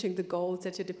you're reaching the goals,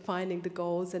 that you're defining the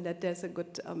goals, and that there's a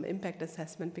good impact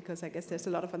assessment? Because I guess there's a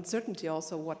lot of uncertainty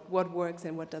also what works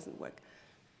and what doesn't work.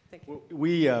 Thank you.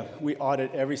 We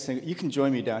audit every single. You can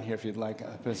join me down here if you'd like,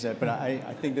 President. But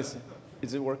I think this.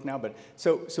 Does it work now? But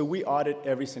so we audit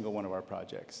every single one of our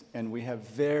projects, and we have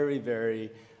very,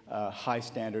 very high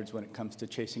standards when it comes to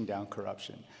chasing down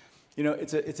corruption. You know,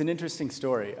 it's an interesting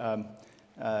story. In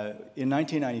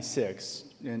 1996,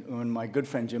 when my good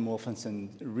friend Jim Wolfenson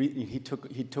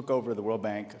he took over the World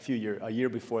Bank a year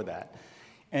before that,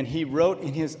 and he wrote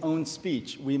in his own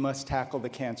speech, "We must tackle the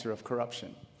cancer of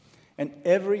corruption." And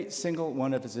every single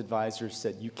one of his advisors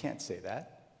said, "You can't say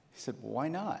that." He said, "Why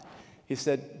not?" He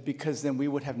said, "Because then we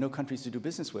would have no countries to do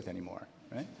business with anymore,"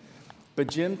 right? But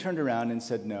Jim turned around and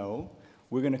said, "No,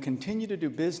 we're going to continue to do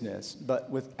business, but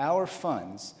with our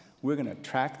funds, we're going to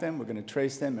track them, we're going to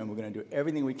trace them, and we're going to do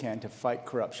everything we can to fight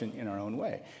corruption in our own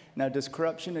way." Now, does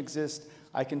corruption exist?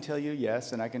 I can tell you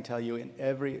yes, and I can tell you in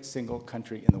every single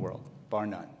country in the world, bar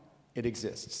none. It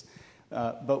exists.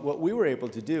 But what we were able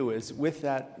to do is, with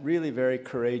that really very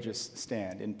courageous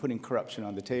stand in putting corruption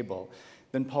on the table,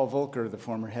 then Paul Volcker, the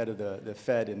former head of the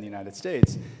Fed in the United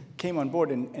States, came on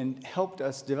board and helped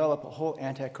us develop a whole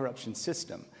anti-corruption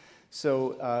system.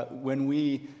 So when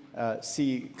we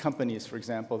see companies, for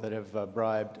example, that have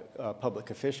bribed public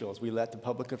officials, we let the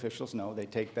public officials know. They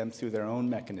take them through their own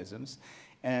mechanisms,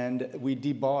 and we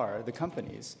debar the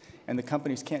companies. And the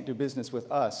companies can't do business with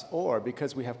us, or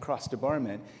because we have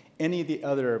cross-debarment, any of the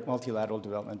other multilateral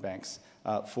development banks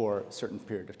for a certain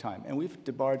period of time. And we've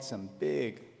debarred some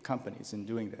big companies in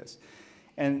doing this.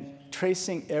 And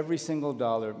tracing every single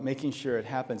dollar, making sure it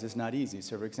happens, is not easy.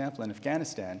 So for example, in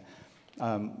Afghanistan,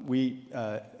 we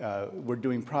were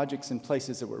doing projects in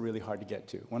places that were really hard to get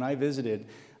to. When I visited,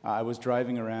 I was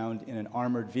driving around in an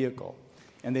armored vehicle.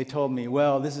 And they told me,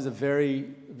 well, this is a very,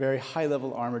 very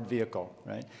high-level armored vehicle,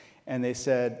 right? And they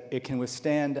said it can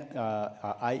withstand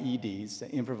IEDs,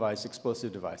 improvised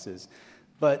explosive devices,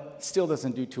 but still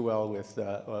doesn't do too well with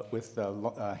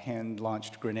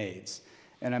hand-launched grenades.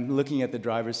 And I'm looking at the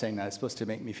driver saying, that's supposed to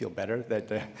make me feel better.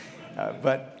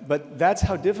 But that's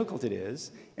how difficult it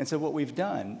is. And so what we've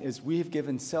done is we've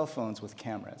given cell phones with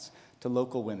cameras to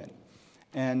local women.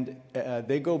 And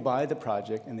they go by the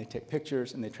project, and they take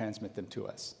pictures, and they transmit them to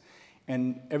us.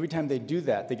 And every time they do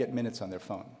that, they get minutes on their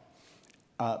phone.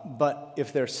 But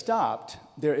if they're stopped,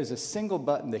 there is a single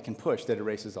button they can push that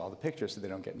erases all the pictures so they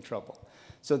don't get in trouble.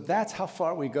 So that's how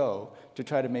far we go to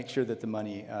try to make sure that the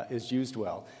money is used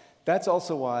well. That's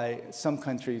also why some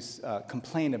countries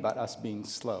complain about us being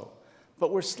slow.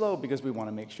 But we're slow because we want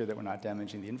to make sure that we're not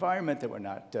damaging the environment, that we're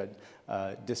not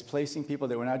displacing people,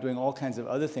 that we're not doing all kinds of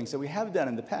other things that we have done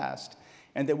in the past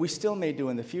and that we still may do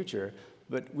in the future.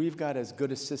 But we've got as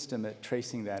good a system at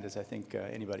tracing that as I think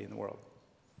anybody in the world.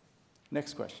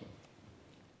 Next question.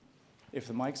 If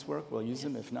the mics work, we'll use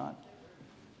them. If not,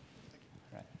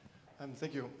 right.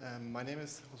 Thank you. My name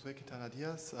is José Quintana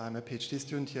Diaz. I'm a PhD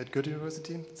student here at Goethe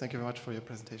University. Thank you very much for your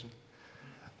presentation.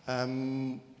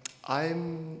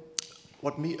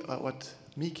 What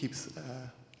me keeps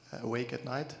awake at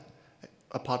night,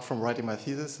 apart from writing my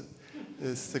thesis,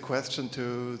 is the question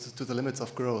to the limits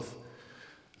of growth.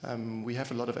 We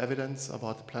have a lot of evidence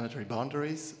about the planetary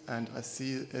boundaries, and I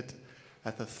see it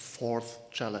at the fourth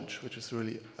challenge, which is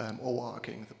really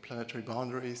overarching the planetary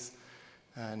boundaries,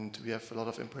 and we have a lot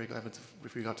of empirical evidence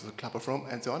with regard to the Club of Rome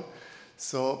and so on.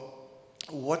 So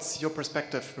what's your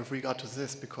perspective with regard to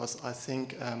this? Because I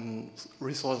think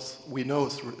we know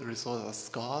resources are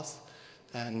scarce,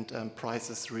 and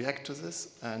prices react to this,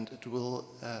 and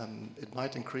it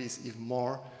might increase even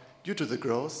more due to the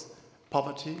growth,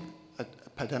 poverty,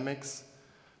 epidemics,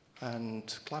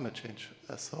 and climate change.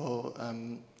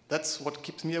 That's what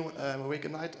keeps me awake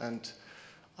at night, and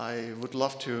I would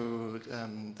love to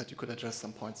that you could address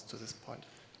some points to this point.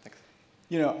 Thanks.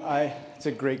 You know, it's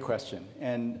a great question,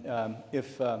 and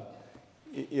if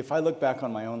I look back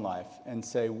on my own life and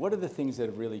say, what are the things that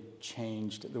have really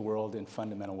changed the world in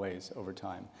fundamental ways over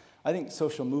time? I think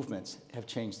social movements have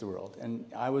changed the world, and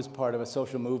I was part of a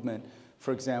social movement,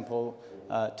 for example,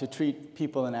 to treat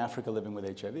people in Africa living with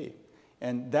HIV,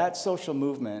 and that social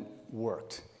movement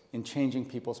worked in changing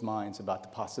people's minds about the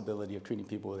possibility of treating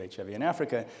people with HIV in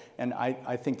Africa. And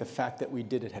I think the fact that we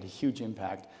did it had a huge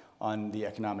impact on the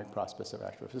economic prospects of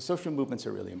Africa. So social movements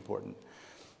are really important.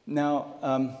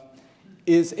 Now,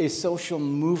 is a social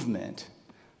movement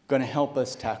going to help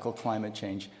us tackle climate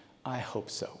change? I hope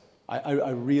so.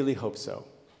 I really hope so.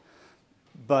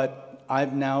 But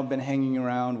I've now been hanging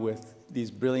around with these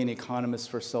brilliant economists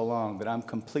for so long that I'm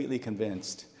completely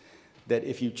convinced that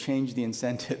if you change the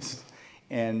incentives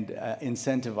and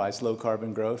incentivize low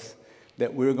carbon growth,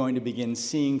 that we're going to begin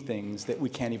seeing things that we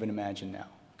can't even imagine now.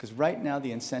 Because right now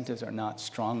the incentives are not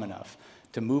strong enough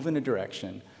to move in a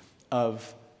direction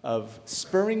of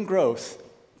spurring growth,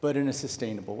 but in a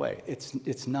sustainable way.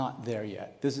 It's not there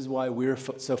yet. This is why we're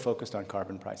so focused on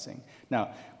carbon pricing.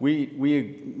 Now, we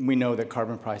know that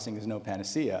carbon pricing is no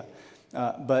panacea,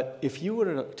 but if you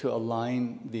were to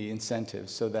align the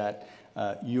incentives so that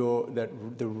the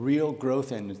real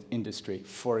growth industry,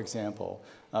 for example,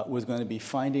 was going to be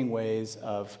finding ways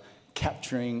of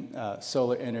capturing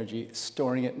solar energy,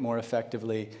 storing it more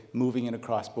effectively, moving it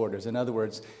across borders. In other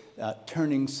words,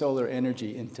 turning solar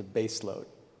energy into baseload.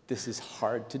 This is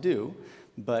hard to do,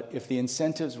 but if the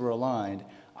incentives were aligned,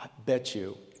 I bet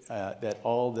you that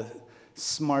all the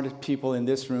smartest people in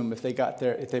this room, if they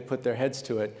put their heads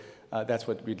to it, that's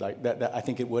what we'd like. I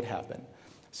think it would happen.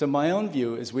 So my own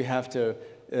view is we have to,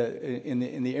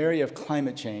 in the area of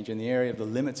climate change, in the area of the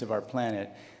limits of our planet,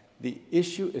 the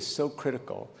issue is so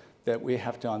critical that we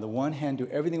have to, on the one hand, do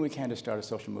everything we can to start a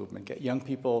social movement, get young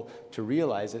people to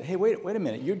realize that, hey, wait a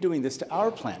minute, you're doing this to our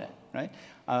planet, right?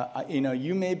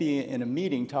 You may be in a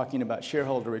meeting talking about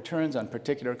shareholder returns on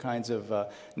particular kinds of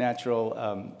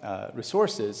natural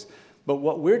resources, but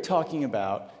what we're talking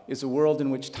about is a world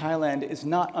in which Thailand is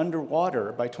not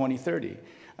underwater by 2030.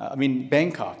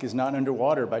 Bangkok is not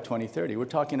underwater by 2030. We're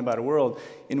talking about a world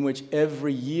in which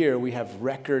every year we have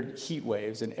record heat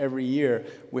waves, and every year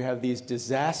we have these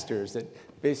disasters that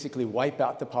basically wipe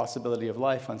out the possibility of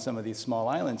life on some of these small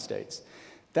island states.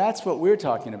 That's what we're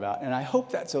talking about, and I hope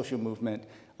that social movement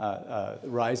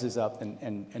rises up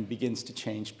and begins to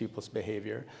change people's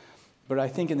behavior. But I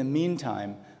think in the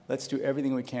meantime, let's do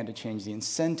everything we can to change the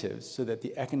incentives so that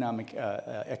the economic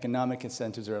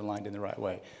incentives are aligned in the right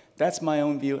way. That's my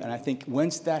own view, and I think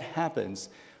once that happens,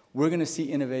 we're going to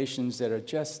see innovations that are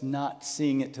just not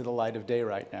seeing it to the light of day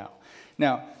right now.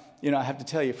 Now, I have to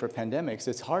tell you, for pandemics,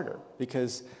 it's harder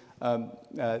because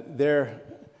the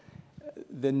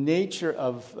nature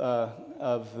of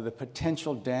the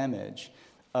potential damage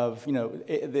of, the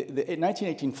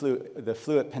 1918 the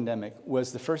flu pandemic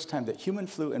was the first time that human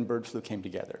flu and bird flu came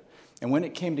together. And when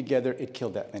it came together, it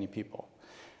killed that many people.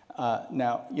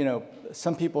 Now,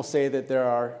 some people say that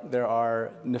there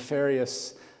are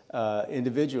nefarious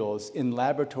individuals in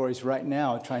laboratories right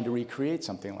now trying to recreate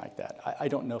something like that. I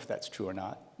don't know if that's true or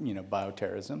not,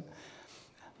 bioterrorism.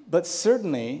 But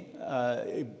certainly,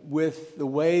 with the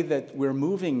way that we're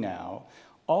moving now,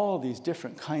 all these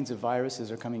different kinds of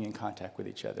viruses are coming in contact with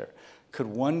each other. Could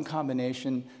one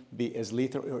combination be as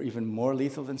lethal or even more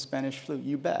lethal than Spanish flu?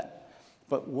 You bet.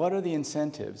 But what are the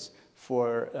incentives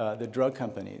for the drug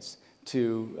companies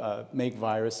to make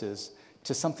viruses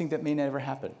to something that may never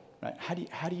happen? Right?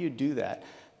 How do you do that?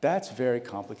 That's very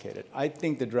complicated. I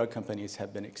think the drug companies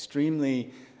have been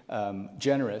extremely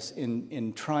generous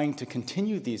in trying to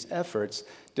continue these efforts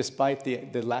despite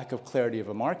the lack of clarity of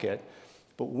a market.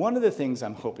 But one of the things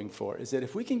I'm hoping for is that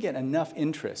if we can get enough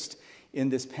interest in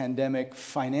this pandemic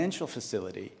financial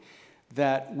facility,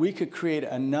 that we could create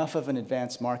enough of an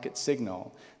advanced market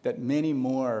signal that many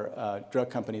more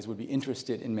drug companies would be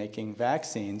interested in making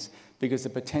vaccines because the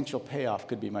potential payoff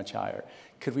could be much higher.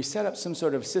 Could we set up some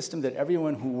sort of system that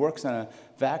everyone who works on a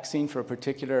vaccine for a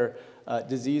particular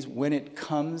disease, when it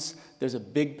comes, there's a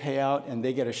big payout and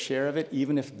they get a share of it,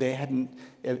 even if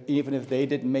they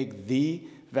didn't make the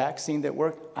vaccine that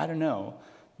worked? I don't know.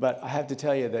 But I have to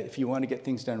tell you that if you want to get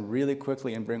things done really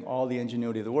quickly and bring all the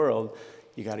ingenuity of the world,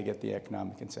 you got to get the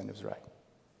economic incentives right.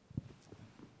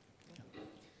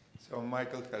 So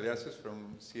Michael Kaliasis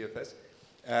from CFS.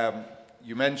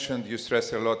 You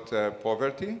stress a lot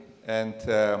poverty and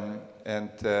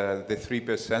the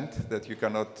 3% that you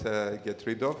cannot get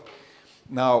rid of.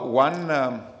 Now,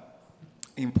 one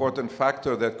important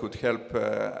factor that could help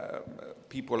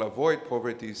people avoid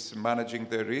poverty is managing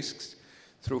their risks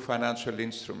through financial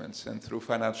instruments and through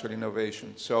financial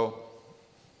innovation. So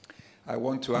I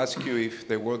want to ask you if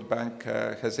the World Bank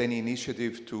has any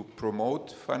initiative to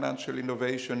promote financial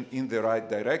innovation in the right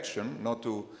direction, not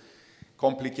to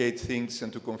complicate things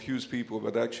and to confuse people,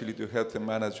 but actually to help them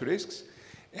manage risks.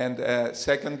 And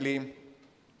secondly,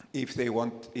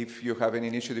 if you have an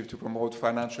initiative to promote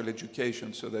financial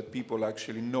education so that people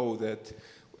actually know that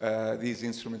these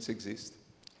instruments exist.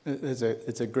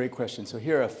 It's a great question. So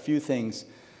here are a few things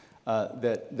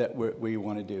that we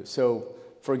want to do. So,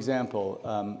 for example,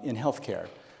 in healthcare,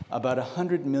 about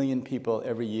 100 million people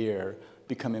every year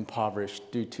become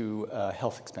impoverished due to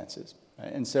health expenses.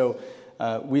 Right? And so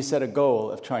we set a goal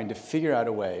of trying to figure out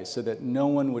a way so that no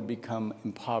one would become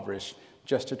impoverished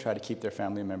just to try to keep their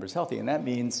family members healthy. And that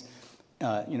means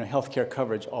healthcare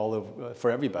coverage all over,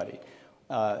 for everybody.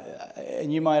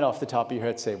 And you might, off the top of your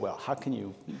head, say, well, how can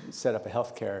you set up a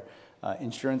healthcare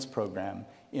insurance program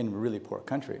in a really poor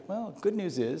country? Well, good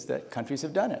news is that countries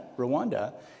have done it.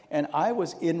 Rwanda, and I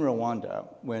was in Rwanda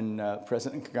when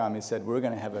President Kagame said, we're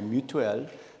going to have a mutuelle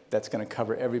that's going to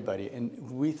cover everybody.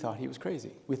 And we thought he was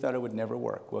crazy. We thought it would never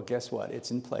work. Well, guess what?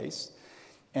 It's in place,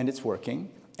 and it's working,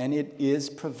 and it is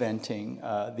preventing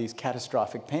these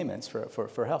catastrophic payments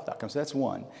for health outcomes. So that's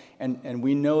one, and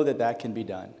we know that that can be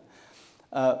done.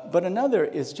 But another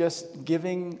is just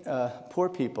giving poor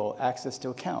people access to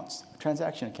accounts,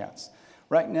 transaction accounts.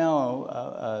 Right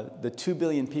now, the 2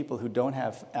 billion people who don't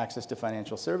have access to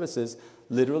financial services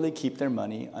literally keep their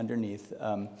money underneath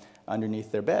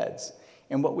their beds.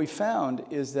 And what we found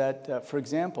is that, for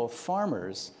example,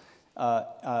 farmers,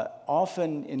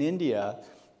 often in India,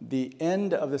 the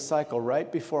end of the cycle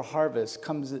right before harvest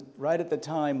comes right at the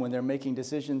time when they're making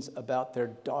decisions about their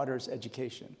daughter's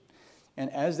education. And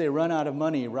as they run out of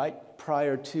money right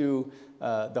prior to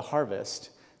the harvest,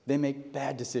 they make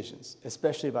bad decisions,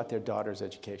 especially about their daughter's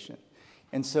education.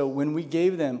 And so when we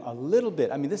gave them a little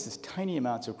bit, I mean, this is tiny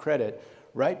amounts of credit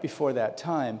right before that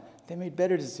time, they made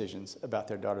better decisions about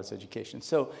their daughter's education.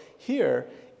 So here,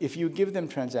 if you give them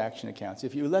transaction accounts,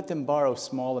 if you let them borrow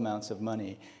small amounts of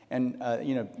money, and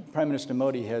Prime Minister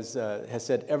Modi has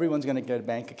said everyone's going to get a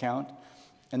bank account,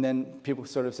 and then people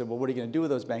sort of said, well, what are you going to do with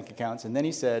those bank accounts? And then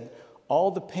he said,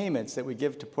 all the payments that we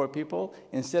give to poor people,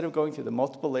 instead of going through the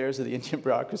multiple layers of the Indian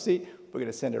bureaucracy, we're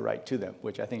going to send it right to them,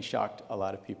 which I think shocked a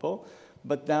lot of people.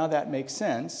 But now that makes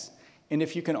sense. And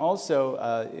if you can also,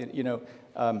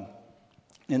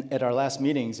 at our last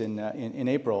meetings in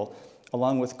April,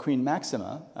 along with Queen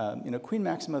Maxima, Queen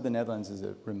Maxima of the Netherlands is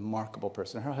a remarkable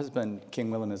person. Her husband,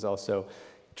 King Willem, is also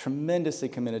tremendously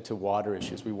committed to water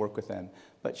issues. We work with them.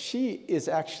 But she is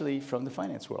actually from the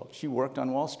finance world. She worked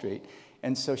on Wall Street.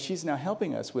 And so she's now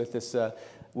helping us with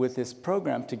this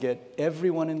program to get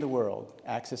everyone in the world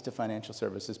access to financial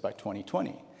services by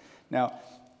 2020. Now,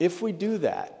 if we do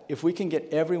that, if we can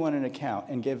get everyone an account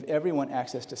and give everyone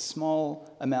access to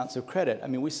small amounts of credit, I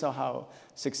mean, we saw how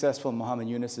successful Mohammed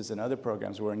Yunus's and other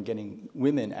programs were in getting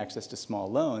women access to small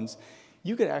loans.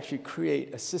 You could actually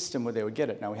create a system where they would get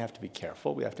it. Now, we have to be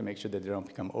careful. We have to make sure that they don't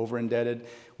become over-indebted.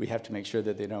 We have to make sure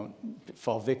that they don't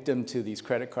fall victim to these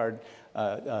credit card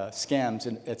scams,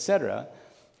 and et cetera.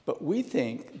 But we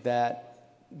think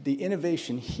that the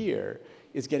innovation here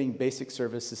is getting basic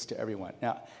services to everyone.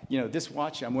 Now, this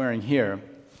watch I'm wearing here,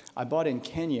 I bought in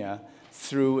Kenya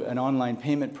through an online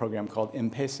payment program called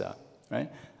M-Pesa,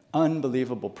 right?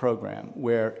 Unbelievable program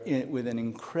where, with an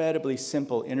incredibly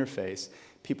simple interface,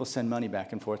 people send money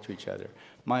back and forth to each other.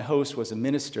 My host was a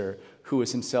minister who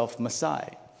was himself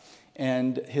Maasai.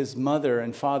 And his mother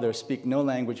and father speak no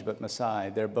language but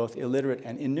Maasai. They're both illiterate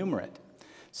and innumerate.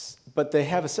 But they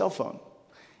have a cell phone.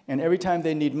 And every time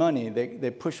they need money, they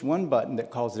push one button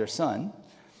that calls their son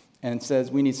and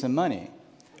says, we need some money.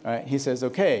 All right? He says,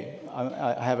 okay,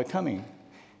 I have it coming.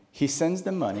 He sends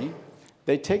them money.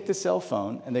 They take the cell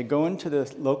phone and they go into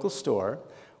the local store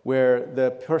where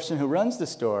the person who runs the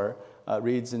store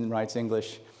reads and writes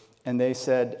English. And they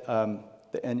said,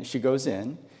 and she goes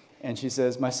in, and she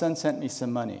says, my son sent me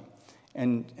some money.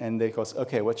 And they goes,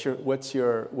 okay, what's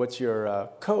your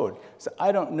code? So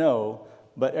I don't know,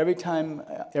 but every time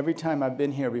I've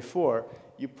been here before,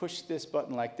 you push this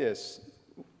button like this,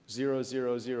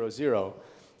 0000,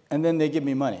 and then they give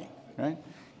me money, right?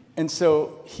 And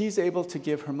so he's able to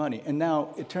give her money. And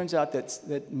now it turns out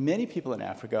that many people in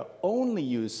Africa only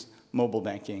use mobile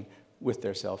banking with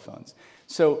their cell phones.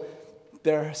 So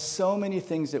there are so many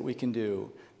things that we can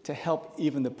do to help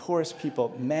even the poorest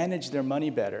people manage their money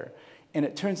better. And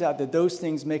it turns out that those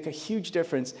things make a huge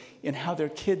difference in how their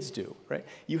kids do, right?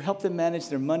 You help them manage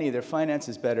their money, their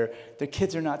finances better, their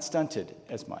kids are not stunted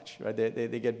as much, right?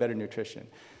 They get better nutrition.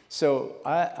 So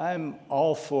I'm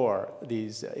all for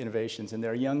these innovations, and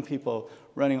there are young people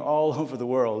running all over the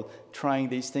world trying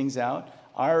these things out.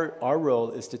 Our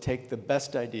role is to take the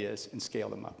best ideas and scale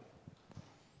them up.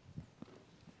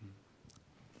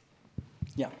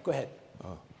 Yeah, go ahead.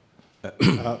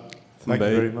 Thank you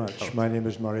very much. My name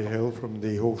is Murray Hill from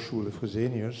the Hochschule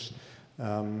Fresenius.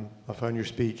 I found your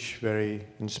speech very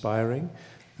inspiring,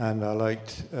 and I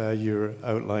liked your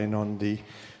outline on the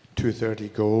 2030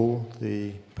 goal,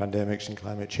 the pandemics and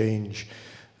climate change.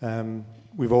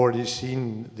 We've already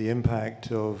seen the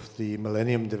impact of the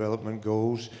Millennium Development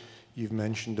Goals You've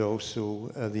mentioned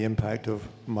also the impact of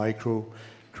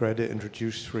microcredit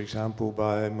introduced, for example,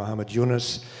 by Muhammad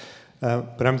Yunus.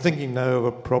 But I'm thinking now of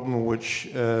a problem which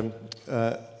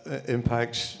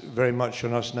impacts very much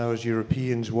on us now as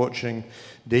Europeans, watching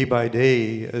day by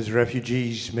day as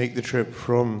refugees make the trip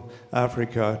from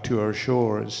Africa to our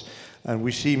shores. And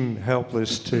we seem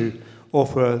helpless to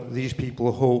offer these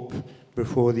people hope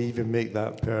before they even make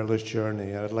that perilous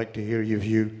journey. I'd like to hear your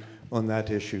view on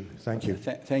that issue. Thank you.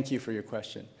 Thank you for your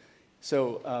question.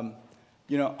 So,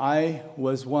 you know, I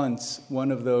was once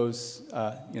one of those,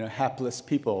 you know, hapless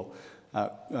people.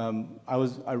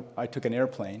 I took an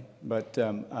airplane, but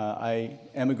I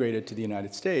emigrated to the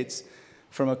United States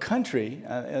from a country,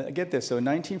 get this, so in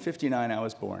 1959 I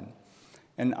was born,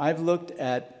 and I've looked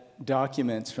at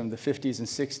documents from the 50s and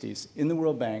 60s in the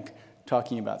World Bank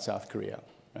talking about South Korea,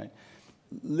 right?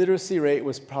 Literacy rate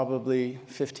was probably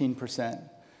 15%.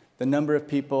 The number of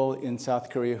people in South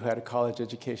Korea who had a college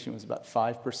education was about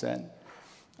 5%.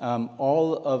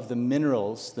 All of the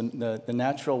minerals, the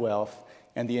natural wealth,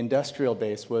 and the industrial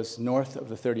base was north of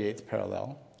the 38th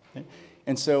parallel. Okay?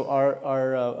 And so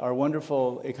our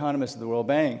wonderful economists of the World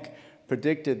Bank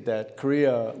predicted that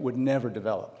Korea would never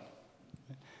develop.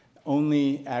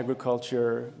 Only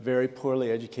agriculture, very poorly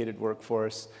educated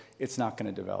workforce, it's not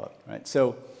going to develop, right?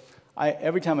 So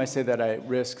every time I say that, I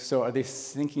risk, so are they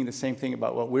thinking the same thing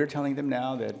about what we're telling them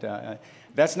now?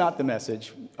 That's not the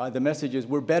message. The message is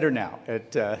we're better now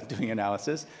at doing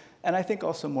analysis, and I think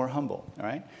also more humble, all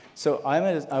right? So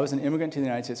I was an immigrant to the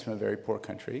United States from a very poor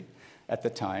country at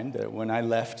the time. When I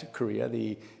left Korea,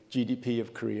 the GDP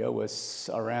of Korea was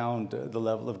around the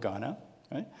level of Ghana,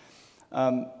 right?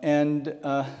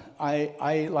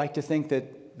 I like to think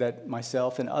that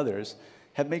myself and others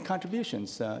have made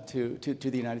contributions to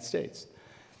the United States.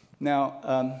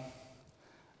 Now,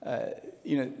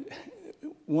 you know,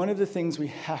 one of the things we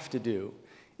have to do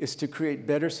is to create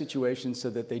better situations so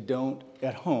that they don't,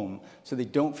 at home, so they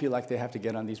don't feel like they have to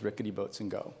get on these rickety boats and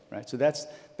go, right? So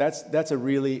that's a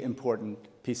really important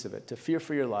piece of it, to fear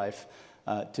for your life,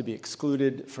 to be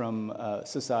excluded from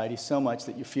society so much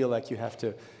that you feel like you have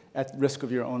to, at risk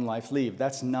of your own life, leave.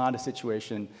 That's not a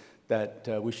situation that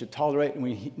we should tolerate, and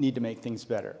we need to make things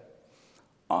better.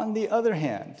 On the other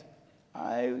hand,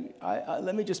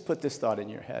 let me just put this thought in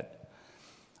your head.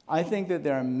 I think that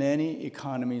there are many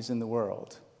economies in the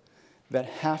world that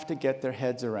have to get their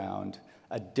heads around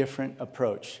a different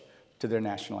approach to their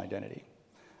national identity.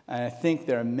 And I think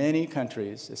there are many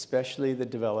countries, especially the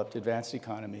developed, advanced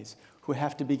economies, who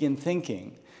have to begin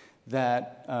thinking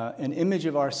that an image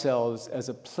of ourselves as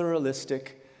a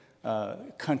pluralistic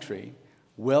country,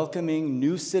 welcoming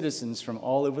new citizens from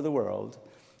all over the world,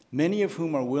 many of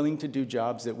whom are willing to do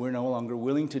jobs that we're no longer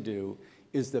willing to do,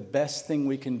 is the best thing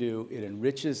we can do. It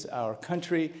enriches our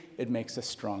country. It makes us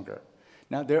stronger.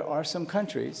 Now, there are some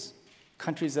countries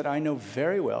that I know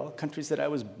very well, countries that I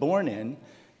was born in,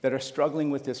 that are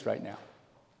struggling with this right now.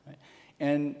 Right?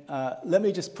 And let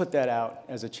me just put that out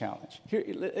as a challenge. Here,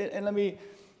 and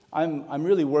I'm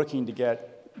really working to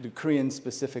get the Koreans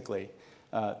specifically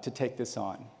to take this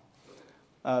on.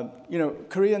 You know,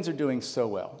 Koreans are doing so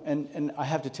well. And I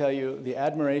have to tell you, the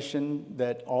admiration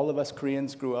that all of us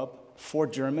Koreans grew up for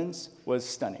Germans was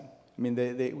stunning. I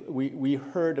mean, we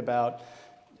heard about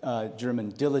German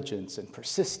diligence and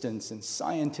persistence and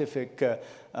scientific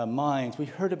minds. We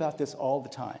heard about this all the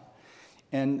time.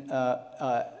 And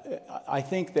I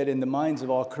think that in the minds of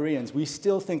all Koreans, we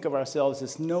still think of ourselves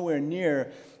as nowhere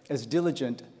near as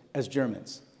diligent as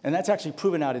Germans. And that's actually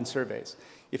proven out in surveys.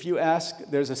 If you ask,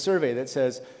 there's a survey that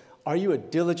says, are you a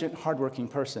diligent, hardworking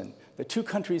person? The two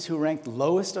countries who ranked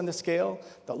lowest on the scale,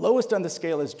 the lowest on the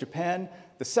scale is Japan,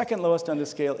 the second lowest on the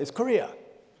scale is Korea,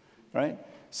 right?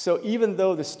 So even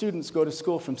though the students go to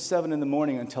school from 7 in the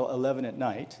morning until 11 at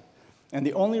night, and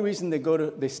the only reason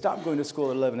they stop going to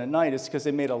school at 11 at night is because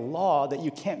they made a law that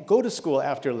you can't go to school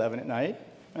after 11 at night,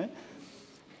 right?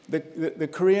 The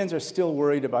Koreans are still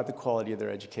worried about the quality of their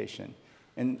education.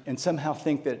 And somehow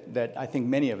think that I think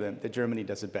many of them, that Germany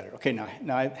does it better. Okay,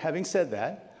 now having said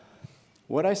that,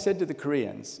 what I said to the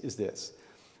Koreans is this.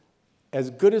 As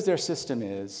good as their system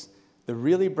is, the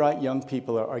really bright young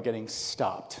people are getting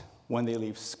stopped when they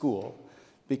leave school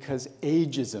because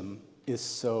ageism is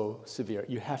so severe.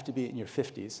 You have to be in your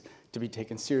 50s to be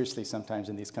taken seriously sometimes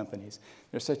in these companies.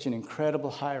 There's such an incredible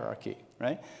hierarchy,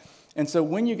 right? And so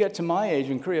when you get to my age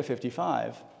in Korea,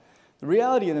 55, the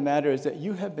reality of the matter is that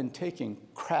you have been taking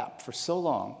crap for so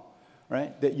long,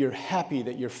 right, that you're happy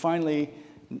that you're finally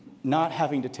not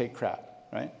having to take crap,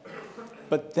 right?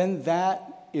 But then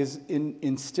that is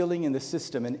instilling in the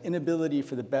system an inability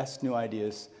for the best new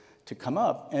ideas to come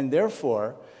up, and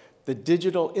therefore the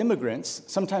digital immigrants,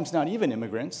 sometimes not even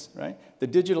immigrants, right? The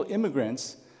digital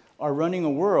immigrants are running a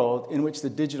world in which the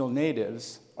digital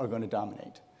natives are going to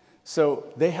dominate.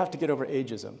 So they have to get over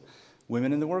ageism.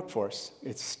 Women in the workforce,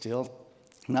 it's still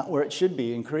not where it should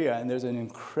be in Korea, and there's an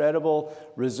incredible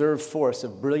reserve force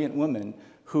of brilliant women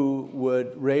who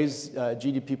would raise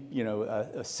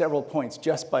GDP, several points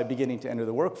just by beginning to enter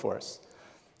the workforce.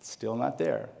 Still not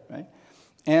there, right?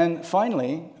 And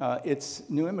finally, it's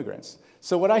new immigrants.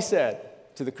 So what I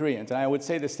said to the Koreans, and I would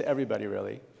say this to everybody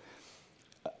really,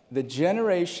 the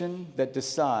generation that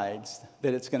decides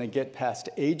that it's going to get past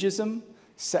ageism,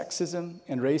 sexism,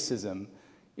 and racism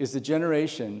is the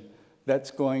generation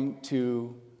that's going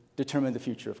to determine the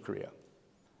future of Korea.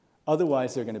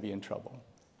 Otherwise, they're going to be in trouble.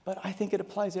 But I think it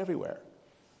applies everywhere.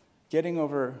 Getting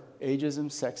over ageism,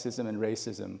 sexism, and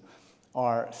racism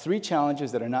are three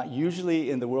challenges that are not usually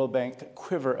in the World Bank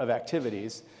quiver of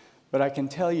activities, but I can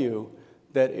tell you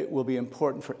that it will be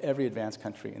important for every advanced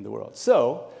country in the world.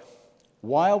 So,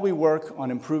 while we work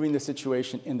on improving the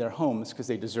situation in their homes, because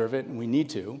they deserve it and we need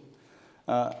to,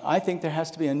 I think there has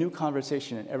to be a new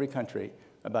conversation in every country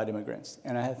about immigrants.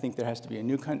 And I think there has to be a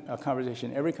new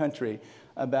conversation in every country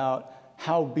about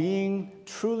how being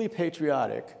truly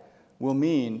patriotic will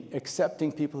mean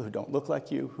accepting people who don't look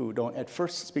like you, who don't at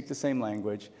first speak the same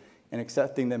language, and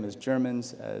accepting them as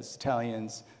Germans, as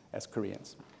Italians, as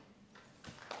Koreans.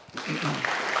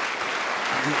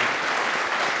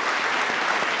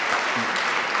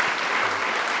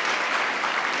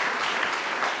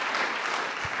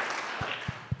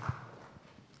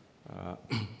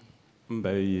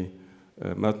 By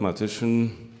a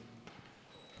mathematician.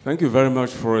 Thank you very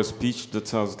much for a speech that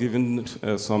has given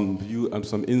some view and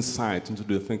some insight into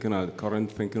the thinking and the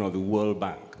current thinking of the World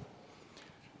Bank.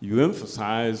 You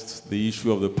emphasized the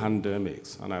issue of the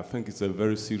pandemics, and I think it's a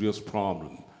very serious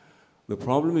problem. The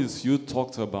problem is you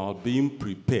talked about being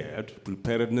prepared,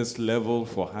 preparedness level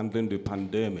for handling the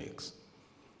pandemics.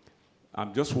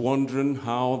 I'm just wondering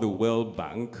how the World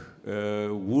Bank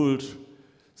would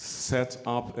set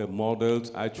up a model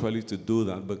actually to do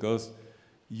that, because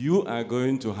you are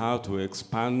going to have to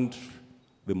expand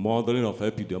the modeling of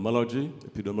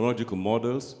epidemiological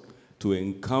models, to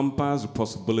encompass the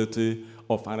possibility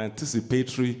of an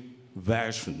anticipatory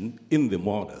version in the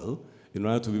model in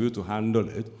order to be able to handle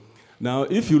it. Now,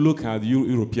 if you look at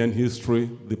European history,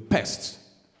 the pest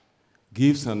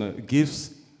gives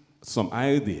some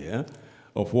idea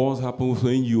of what happens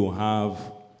when you have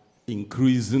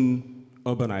increasing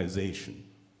urbanization.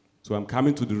 So I'm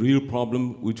coming to the real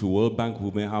problem which the World Bank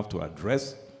may have to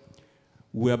address.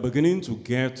 We are beginning to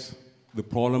get the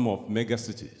problem of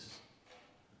megacities.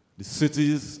 The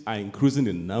cities are increasing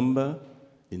in number,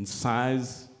 in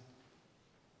size,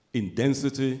 in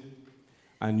density,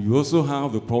 and you also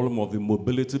have the problem of the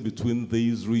mobility between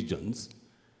these regions.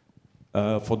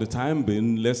 For the time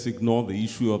being, let's ignore the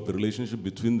issue of the relationship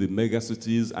between the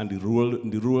megacities and the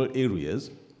rural areas.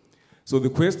 So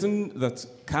the question that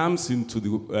comes into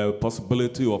the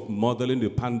possibility of modeling the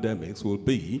pandemics will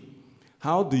be,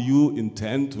 how do you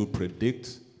intend to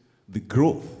predict the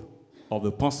growth of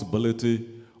the possibility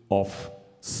of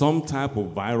some type of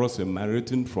virus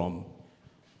emanating from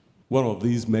one of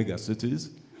these megacities,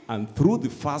 and through the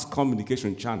fast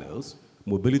communication channels,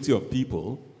 mobility of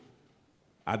people,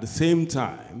 at the same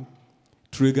time,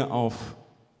 trigger off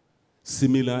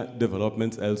similar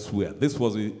developments elsewhere. This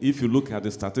was, if you look at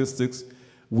the statistics,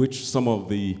 which some of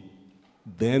the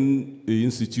then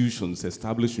institutions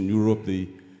established in Europe, the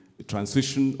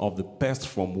transition of the pest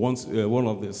from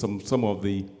some of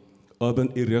the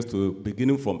urban areas to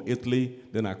beginning from Italy,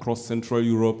 then across Central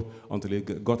Europe until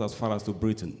it got as far as to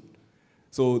Britain.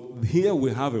 So here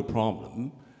we have a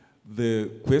problem. The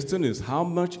question is, how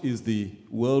much is the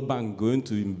World Bank going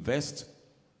to invest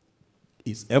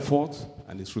its effort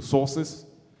and its resources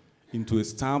into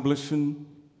establishing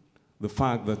the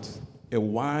fact that a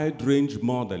wide-range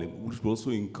modeling, which will also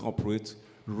incorporate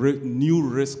new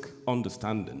risk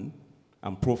understanding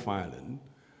and profiling,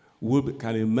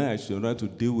 can emerge in order to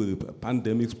deal with the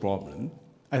pandemic's problem?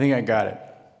 I think I got it.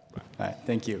 All right,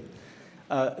 thank you.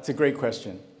 It's a great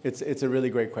question. It's a really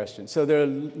great question. So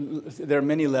there are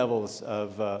many levels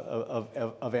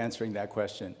of answering that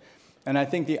question. And I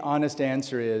think the honest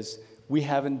answer is, we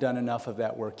haven't done enough of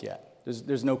that work yet.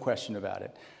 There's no question about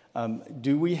it.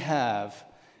 Do we have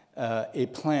a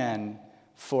plan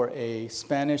for a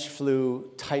Spanish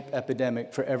flu type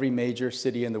epidemic for every major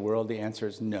city in the world? The answer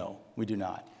is no, we do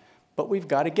not. But we've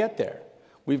got to get there.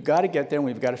 We've got to get there, and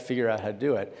we've got to figure out how to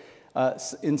do it.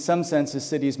 In some senses,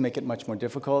 cities make it much more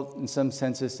difficult. In some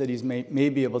senses, cities may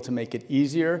be able to make it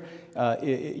easier.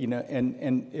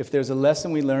 And if there's a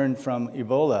lesson we learned from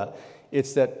Ebola,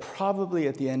 it's that probably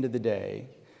at the end of the day,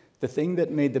 the thing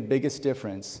that made the biggest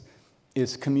difference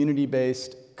is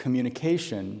community-based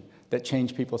communication that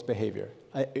changed people's behavior.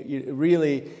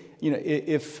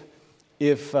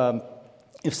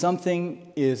 If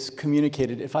something is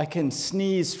communicated, if I can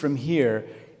sneeze from here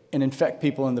and infect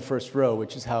people in the first row,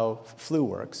 which is how flu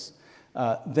works,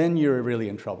 then you're really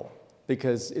in trouble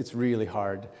because it's really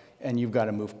hard and you've got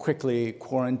to move quickly,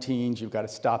 quarantines, you've got to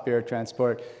stop air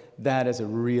transport. That is a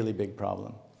really big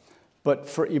problem. But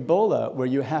for Ebola, where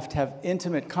you have to have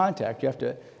intimate contact, you have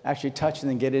to actually touch and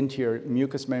then get into your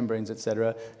mucous membranes, et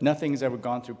cetera, nothing's ever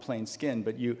gone through plain skin,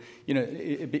 but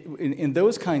in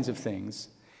those kinds of things,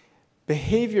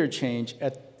 behavior change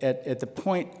at the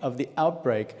point of the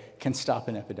outbreak can stop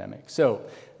an epidemic. So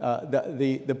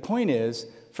the point is,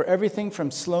 for everything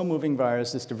from slow-moving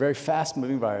viruses to very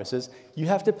fast-moving viruses, you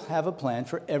have to have a plan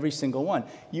for every single one.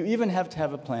 You even have to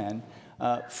have a plan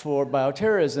for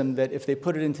bioterrorism that if they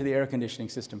put it into the air conditioning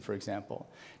system, for example.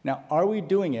 Now, are we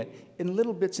doing it in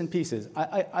little bits and pieces?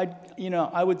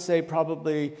 I would say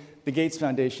probably the Gates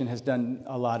Foundation has done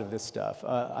a lot of this stuff.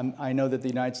 I know that the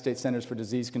United States Centers for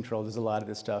Disease Control does a lot of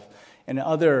this stuff. And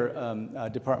other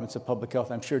departments of public health,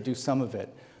 I'm sure, do some of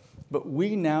it. But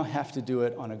we now have to do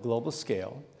it on a global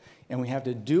scale. And we have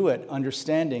to do it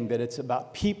understanding that it's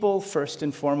about people first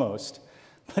and foremost,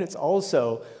 but it's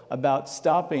also about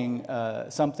stopping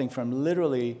something from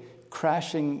literally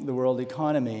crashing the world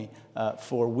economy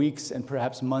for weeks and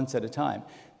perhaps months at a time.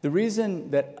 The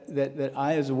reason that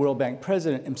I, as a World Bank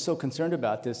president, am so concerned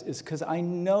about this is because I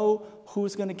know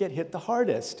who's going to get hit the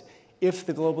hardest if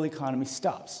the global economy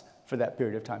stops for that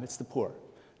period of time. It's the poor.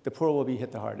 The poor will be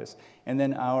hit the hardest. And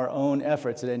then our own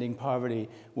efforts at ending poverty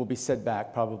will be set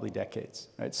back probably decades.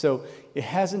 Right? So it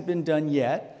hasn't been done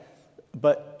yet,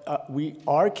 but we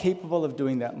are capable of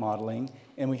doing that modeling,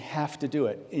 and we have to do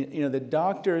it. The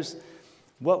doctors,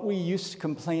 what we used to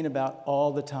complain about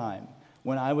all the time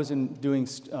when I was doing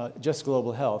just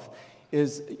global health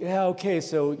is, yeah, okay,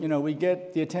 so we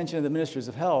get the attention of the ministers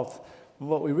of health, but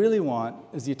what we really want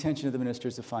is the attention of the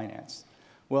ministers of finance.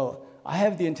 Well, I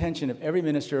have the attention of every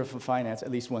minister of finance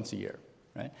at least once a year,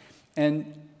 right?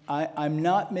 And I'm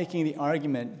not making the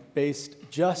argument based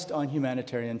just on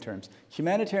humanitarian terms.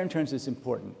 Humanitarian terms is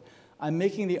important. I'm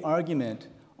making the argument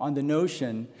on the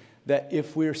notion that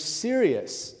if we're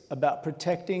serious about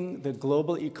protecting the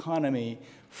global economy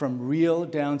from real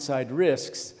downside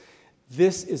risks,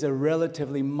 this is a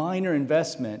relatively minor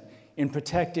investment in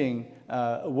protecting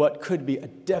what could be a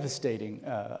devastating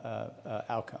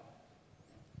outcome.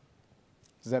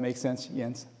 Does that make sense,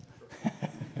 Jens?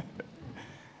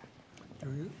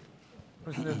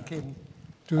 President Kim,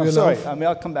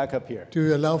 I'll come back up here. Do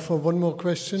you allow for one more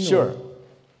question? Sure.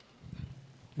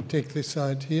 You take this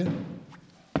side here.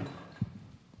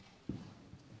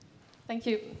 Thank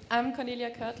you. I'm Cornelia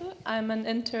Körtel. I'm an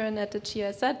intern at the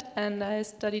GIZ, and I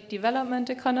studied development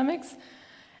economics.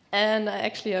 And I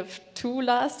actually have two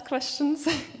last questions.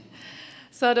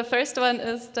 So the first one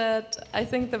is that I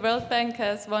think the World Bank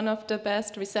has one of the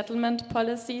best resettlement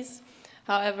policies.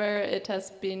 However, it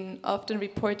has been often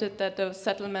reported that those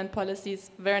settlement policies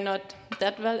were not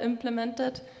that well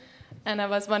implemented. And I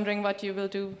was wondering what you will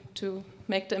do to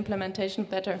make the implementation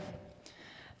better.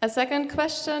 A second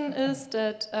question is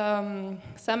that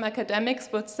some academics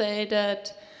would say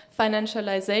that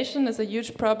financialization is a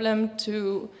huge problem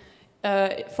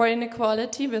for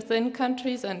inequality within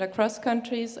countries and across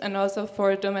countries, and also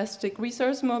for domestic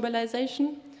resource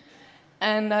mobilization.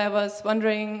 And I was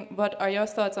wondering, what are your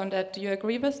thoughts on that? Do you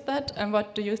agree with that? And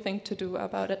what do you think to do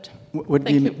about it? What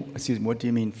do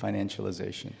you mean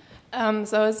financialization?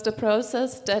 So it's the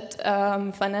process that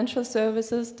financial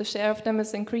services, the share of them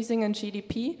is increasing in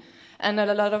GDP, and that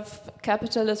a lot of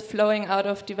capital is flowing out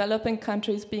of developing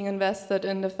countries being invested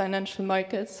in the financial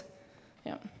markets.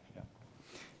 Yeah.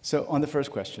 So on the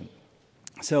first question,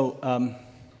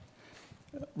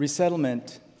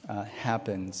 resettlement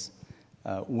happens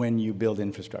when you build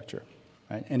infrastructure,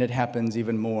 right? And it happens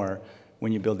even more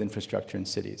when you build infrastructure in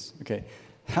cities, okay?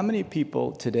 How many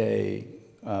people today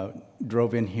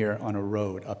drove in here on a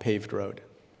road, a paved road?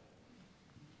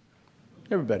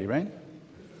 Everybody, right?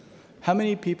 How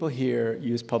many people here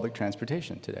use public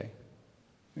transportation today?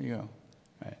 There you go,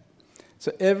 right?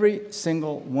 So every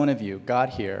single one of you got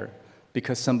here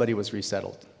because somebody was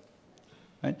resettled,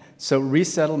 right? So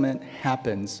resettlement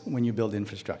happens when you build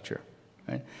infrastructure,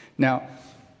 right? Now,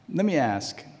 let me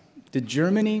ask, did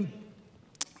Germany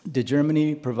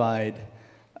provide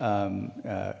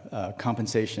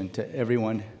compensation to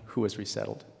everyone who was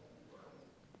resettled?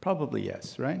 Probably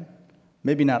yes, right?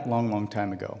 Maybe not long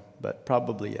time ago, but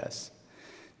probably yes.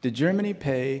 Did Germany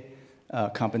pay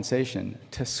compensation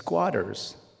to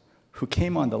squatters who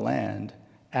came on the land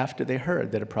after they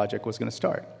heard that a project was going to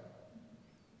start?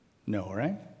 No,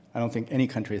 right? I don't think any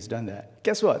country has done that.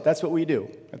 Guess what? That's what we do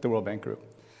at the World Bank Group.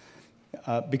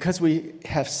 Because we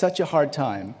have such a hard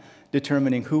time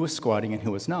determining who was squatting and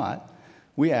who was not,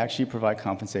 we actually provide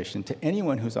compensation to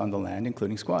anyone who's on the land,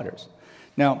 including squatters.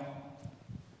 Now,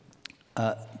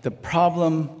 the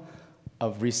problem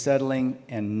of resettling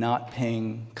and not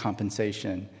paying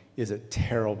compensation is a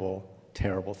terrible,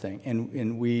 terrible thing.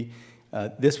 And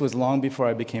this was long before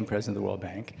I became president of the World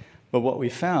Bank, but what we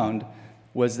found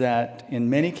was that in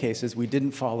many cases, we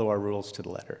didn't follow our rules to the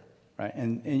letter, right?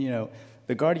 And you know,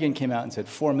 The Guardian came out and said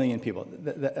 4 million people.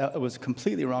 That was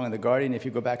completely wrong. And The Guardian, if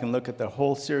you go back and look at the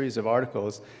whole series of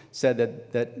articles, said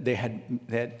that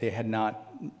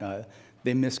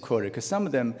they misquoted. Because some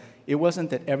of them, it wasn't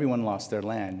that everyone lost their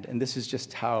land. And this is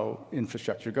just how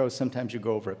infrastructure goes. Sometimes you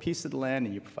go over a piece of the land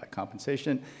and you provide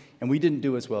compensation. And we didn't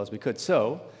do as well as we could.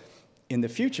 So in the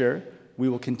future, we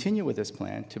will continue with this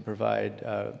plan to provide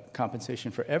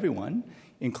compensation for everyone,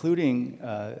 including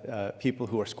people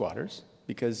who are squatters.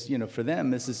 Because, you know, for them,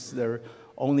 this is their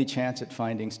only chance at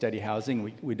finding steady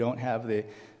housing. We don't have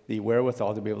the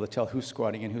wherewithal to be able to tell who's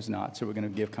squatting and who's not, so we're going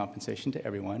to give compensation to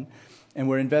everyone. And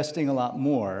we're investing a lot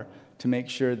more to make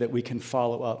sure that we can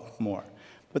follow up more.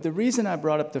 But the reason I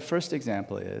brought up the first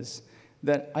example is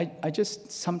that I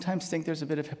just sometimes think there's a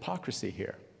bit of hypocrisy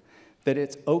here. That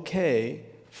it's okay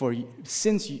for,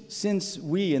 since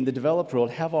we in the developed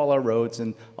world have all our roads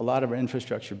and a lot of our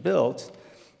infrastructure built,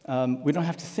 we don't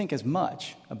have to think as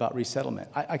much about resettlement.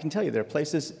 I can tell you there are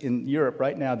places in Europe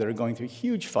right now that are going through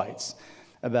huge fights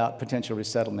about potential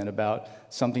resettlement, about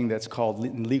something that's called,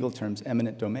 in legal terms,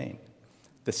 eminent domain.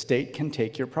 The state can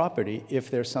take your property if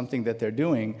there's something that they're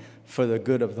doing for the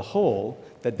good of the whole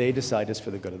that they decide is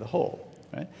for the good of the whole,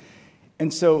 right?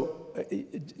 And so,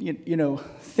 you know,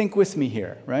 think with me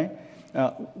here, right?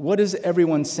 What is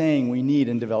everyone saying we need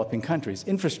in developing countries?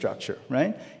 Infrastructure,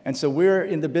 right? And so we're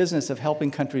in the business of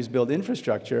helping countries build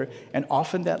infrastructure, and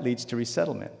often that leads to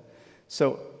resettlement.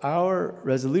 So our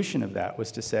resolution of that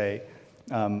was to say,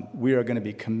 we are going to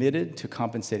be committed to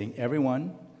compensating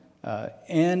everyone,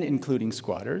 and including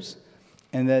squatters,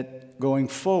 and that going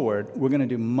forward, we're going to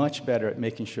do much better at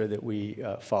making sure that we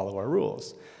follow our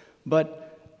rules. But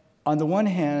on the one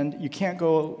hand, you can't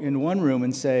go in one room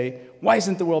and say, why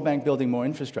isn't the World Bank building more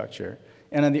infrastructure?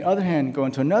 And on the other hand, go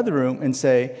into another room and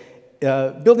say,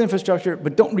 build infrastructure,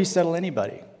 but don't resettle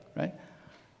anybody, right?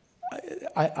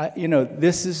 You know,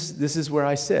 this is where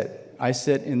I sit. I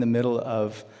sit in the middle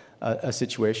of a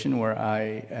situation where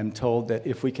I am told that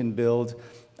if we can build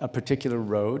a particular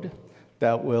road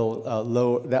that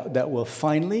will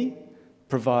finally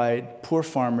provide poor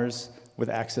farmers with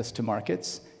access to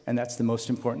markets, and that's the most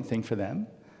important thing for them.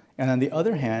 And on the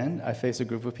other hand, I face a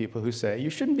group of people who say,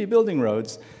 you shouldn't be building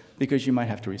roads because you might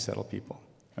have to resettle people,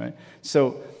 right?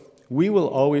 So we will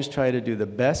always try to do the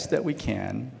best that we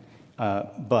can,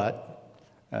 but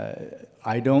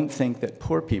I don't think that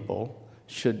poor people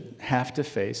should have to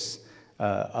face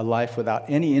a life without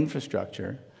any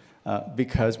infrastructure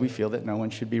because we feel that no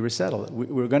one should be resettled.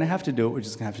 We're going to have to do it, we're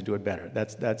just going to have to do it better.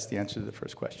 That's the answer to the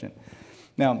first question.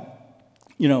 Now,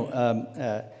 you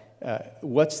know,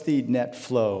 what's the net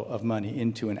flow of money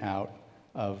into and out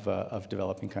of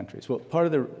developing countries? Well, part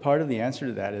of the answer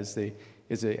to that is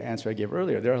the answer I gave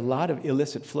earlier. There are a lot of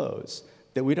illicit flows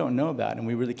that we don't know about and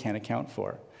we really can't account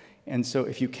for. And so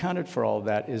if you counted for all of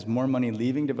that, is more money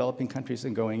leaving developing countries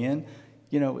than going in?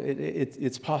 You know,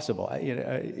 it's possible.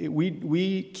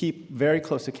 We keep very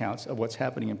close accounts of what's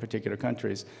happening in particular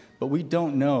countries, but we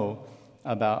don't know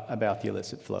about the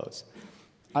illicit flows.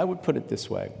 I would put it this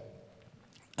way.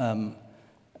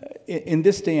 In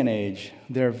this day and age,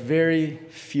 there are very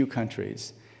few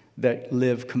countries that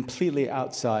live completely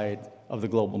outside of the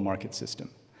global market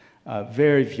system.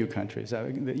 Very few countries.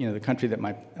 You know, the country that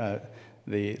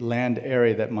the land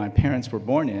area that my parents were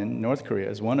born in, North Korea,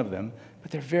 is one of them, but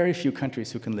there are very few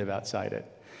countries who can live outside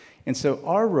it. And so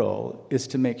our role is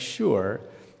to make sure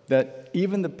that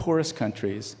even the poorest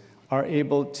countries are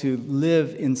able to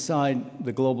live inside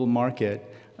the global market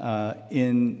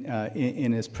in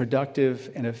as productive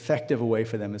and effective a way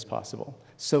for them as possible.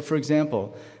 So, for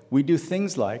example, we do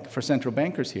things like, for central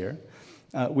bankers here,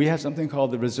 we have something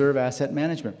called the Reserve Asset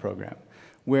Management Program,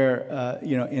 where,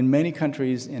 you know, in many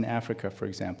countries in Africa, for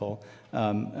example,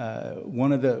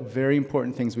 one of the very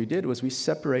important things we did was we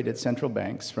separated central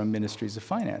banks from ministries of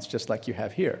finance, just like you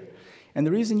have here. And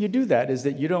the reason you do that is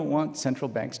that you don't want central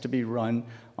banks to be run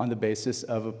on the basis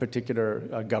of a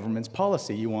particular government's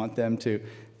policy. You want them to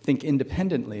think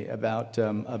independently about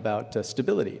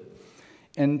stability.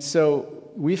 And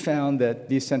so we found that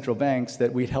these central banks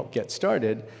that we'd helped get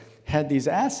started had these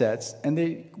assets, and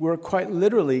they were quite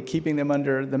literally keeping them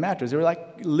under the mattress. They were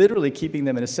like literally keeping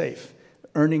them in a safe,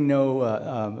 earning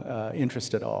no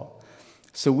interest at all.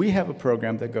 So we have a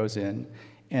program that goes in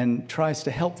and tries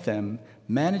to help them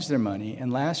manage their money.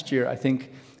 And last year, I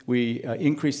think we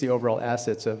increased the overall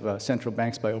assets of central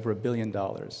banks by over $1 billion.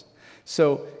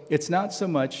 So it's not so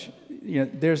much,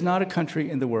 there's not a country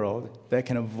in the world that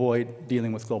can avoid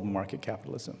dealing with global market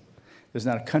capitalism. There's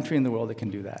not a country in the world that can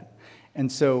do that.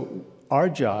 And so our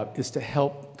job is to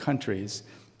help countries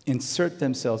insert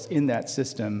themselves in that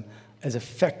system as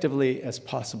effectively as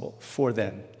possible for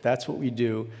them. That's what we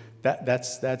do.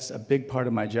 That's a big part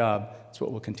of my job. That's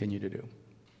what we'll continue to do.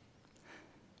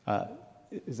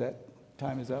 Is that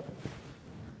time is up?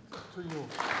 To you.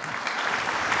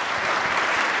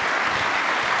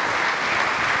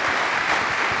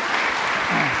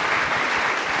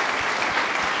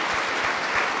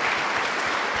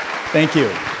 Thank you.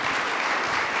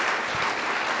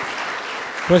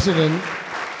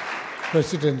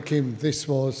 President Kim, this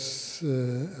was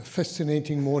a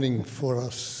fascinating morning for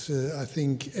us. I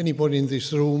think anybody in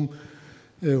this room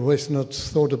who has not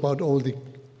thought about all the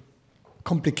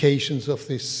complications of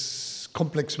this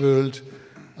complex world,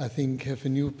 I think have a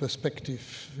new perspective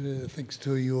thanks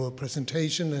to your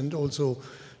presentation and also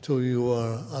to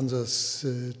your answers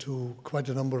to quite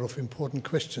a number of important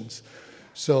questions.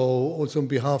 So also on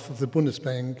behalf of the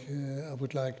Bundesbank, I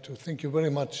would like to thank you very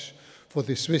much for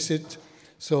this visit.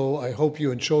 So I hope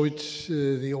you enjoyed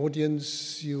the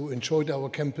audience, you enjoyed our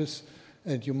campus,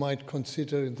 and you might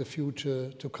consider in the future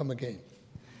to come again.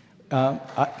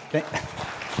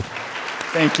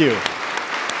 Thank you.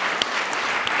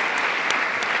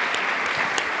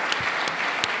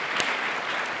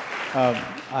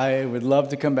 I would love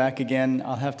to come back again.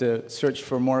 I'll have to search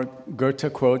for more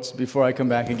Goethe quotes before I come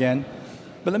back again.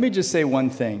 But let me just say one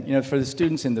thing. For the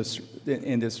students in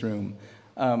this room,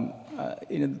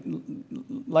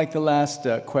 like the last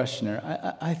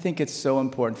questioner, I think it's so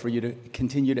important for you to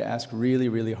continue to ask really,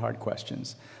 really hard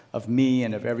questions of me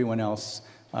and of everyone else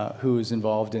who's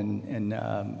involved in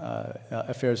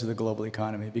affairs of the global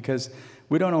economy, because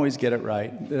we don't always get it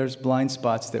right. There's blind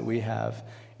spots that we have.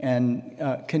 And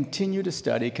continue to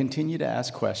study, continue to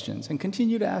ask questions, and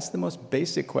continue to ask the most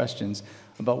basic questions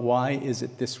about why is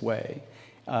it this way.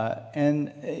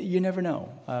 And you never know.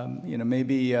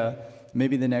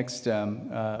 Maybe the next, or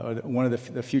one of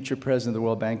the future president of the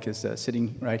World Bank is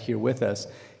sitting right here with us.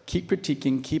 Keep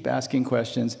critiquing, keep asking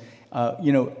questions.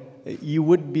 You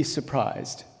would be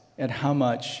surprised at how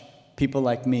much people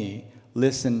like me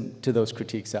listen to those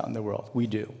critiques out in the world. We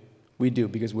do. We do,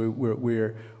 because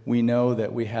we know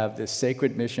that we have this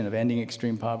sacred mission of ending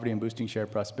extreme poverty and boosting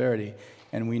shared prosperity,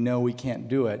 and we know we can't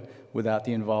do it without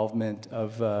the involvement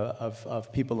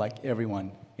of people like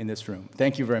everyone in this room.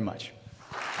 Thank you very much.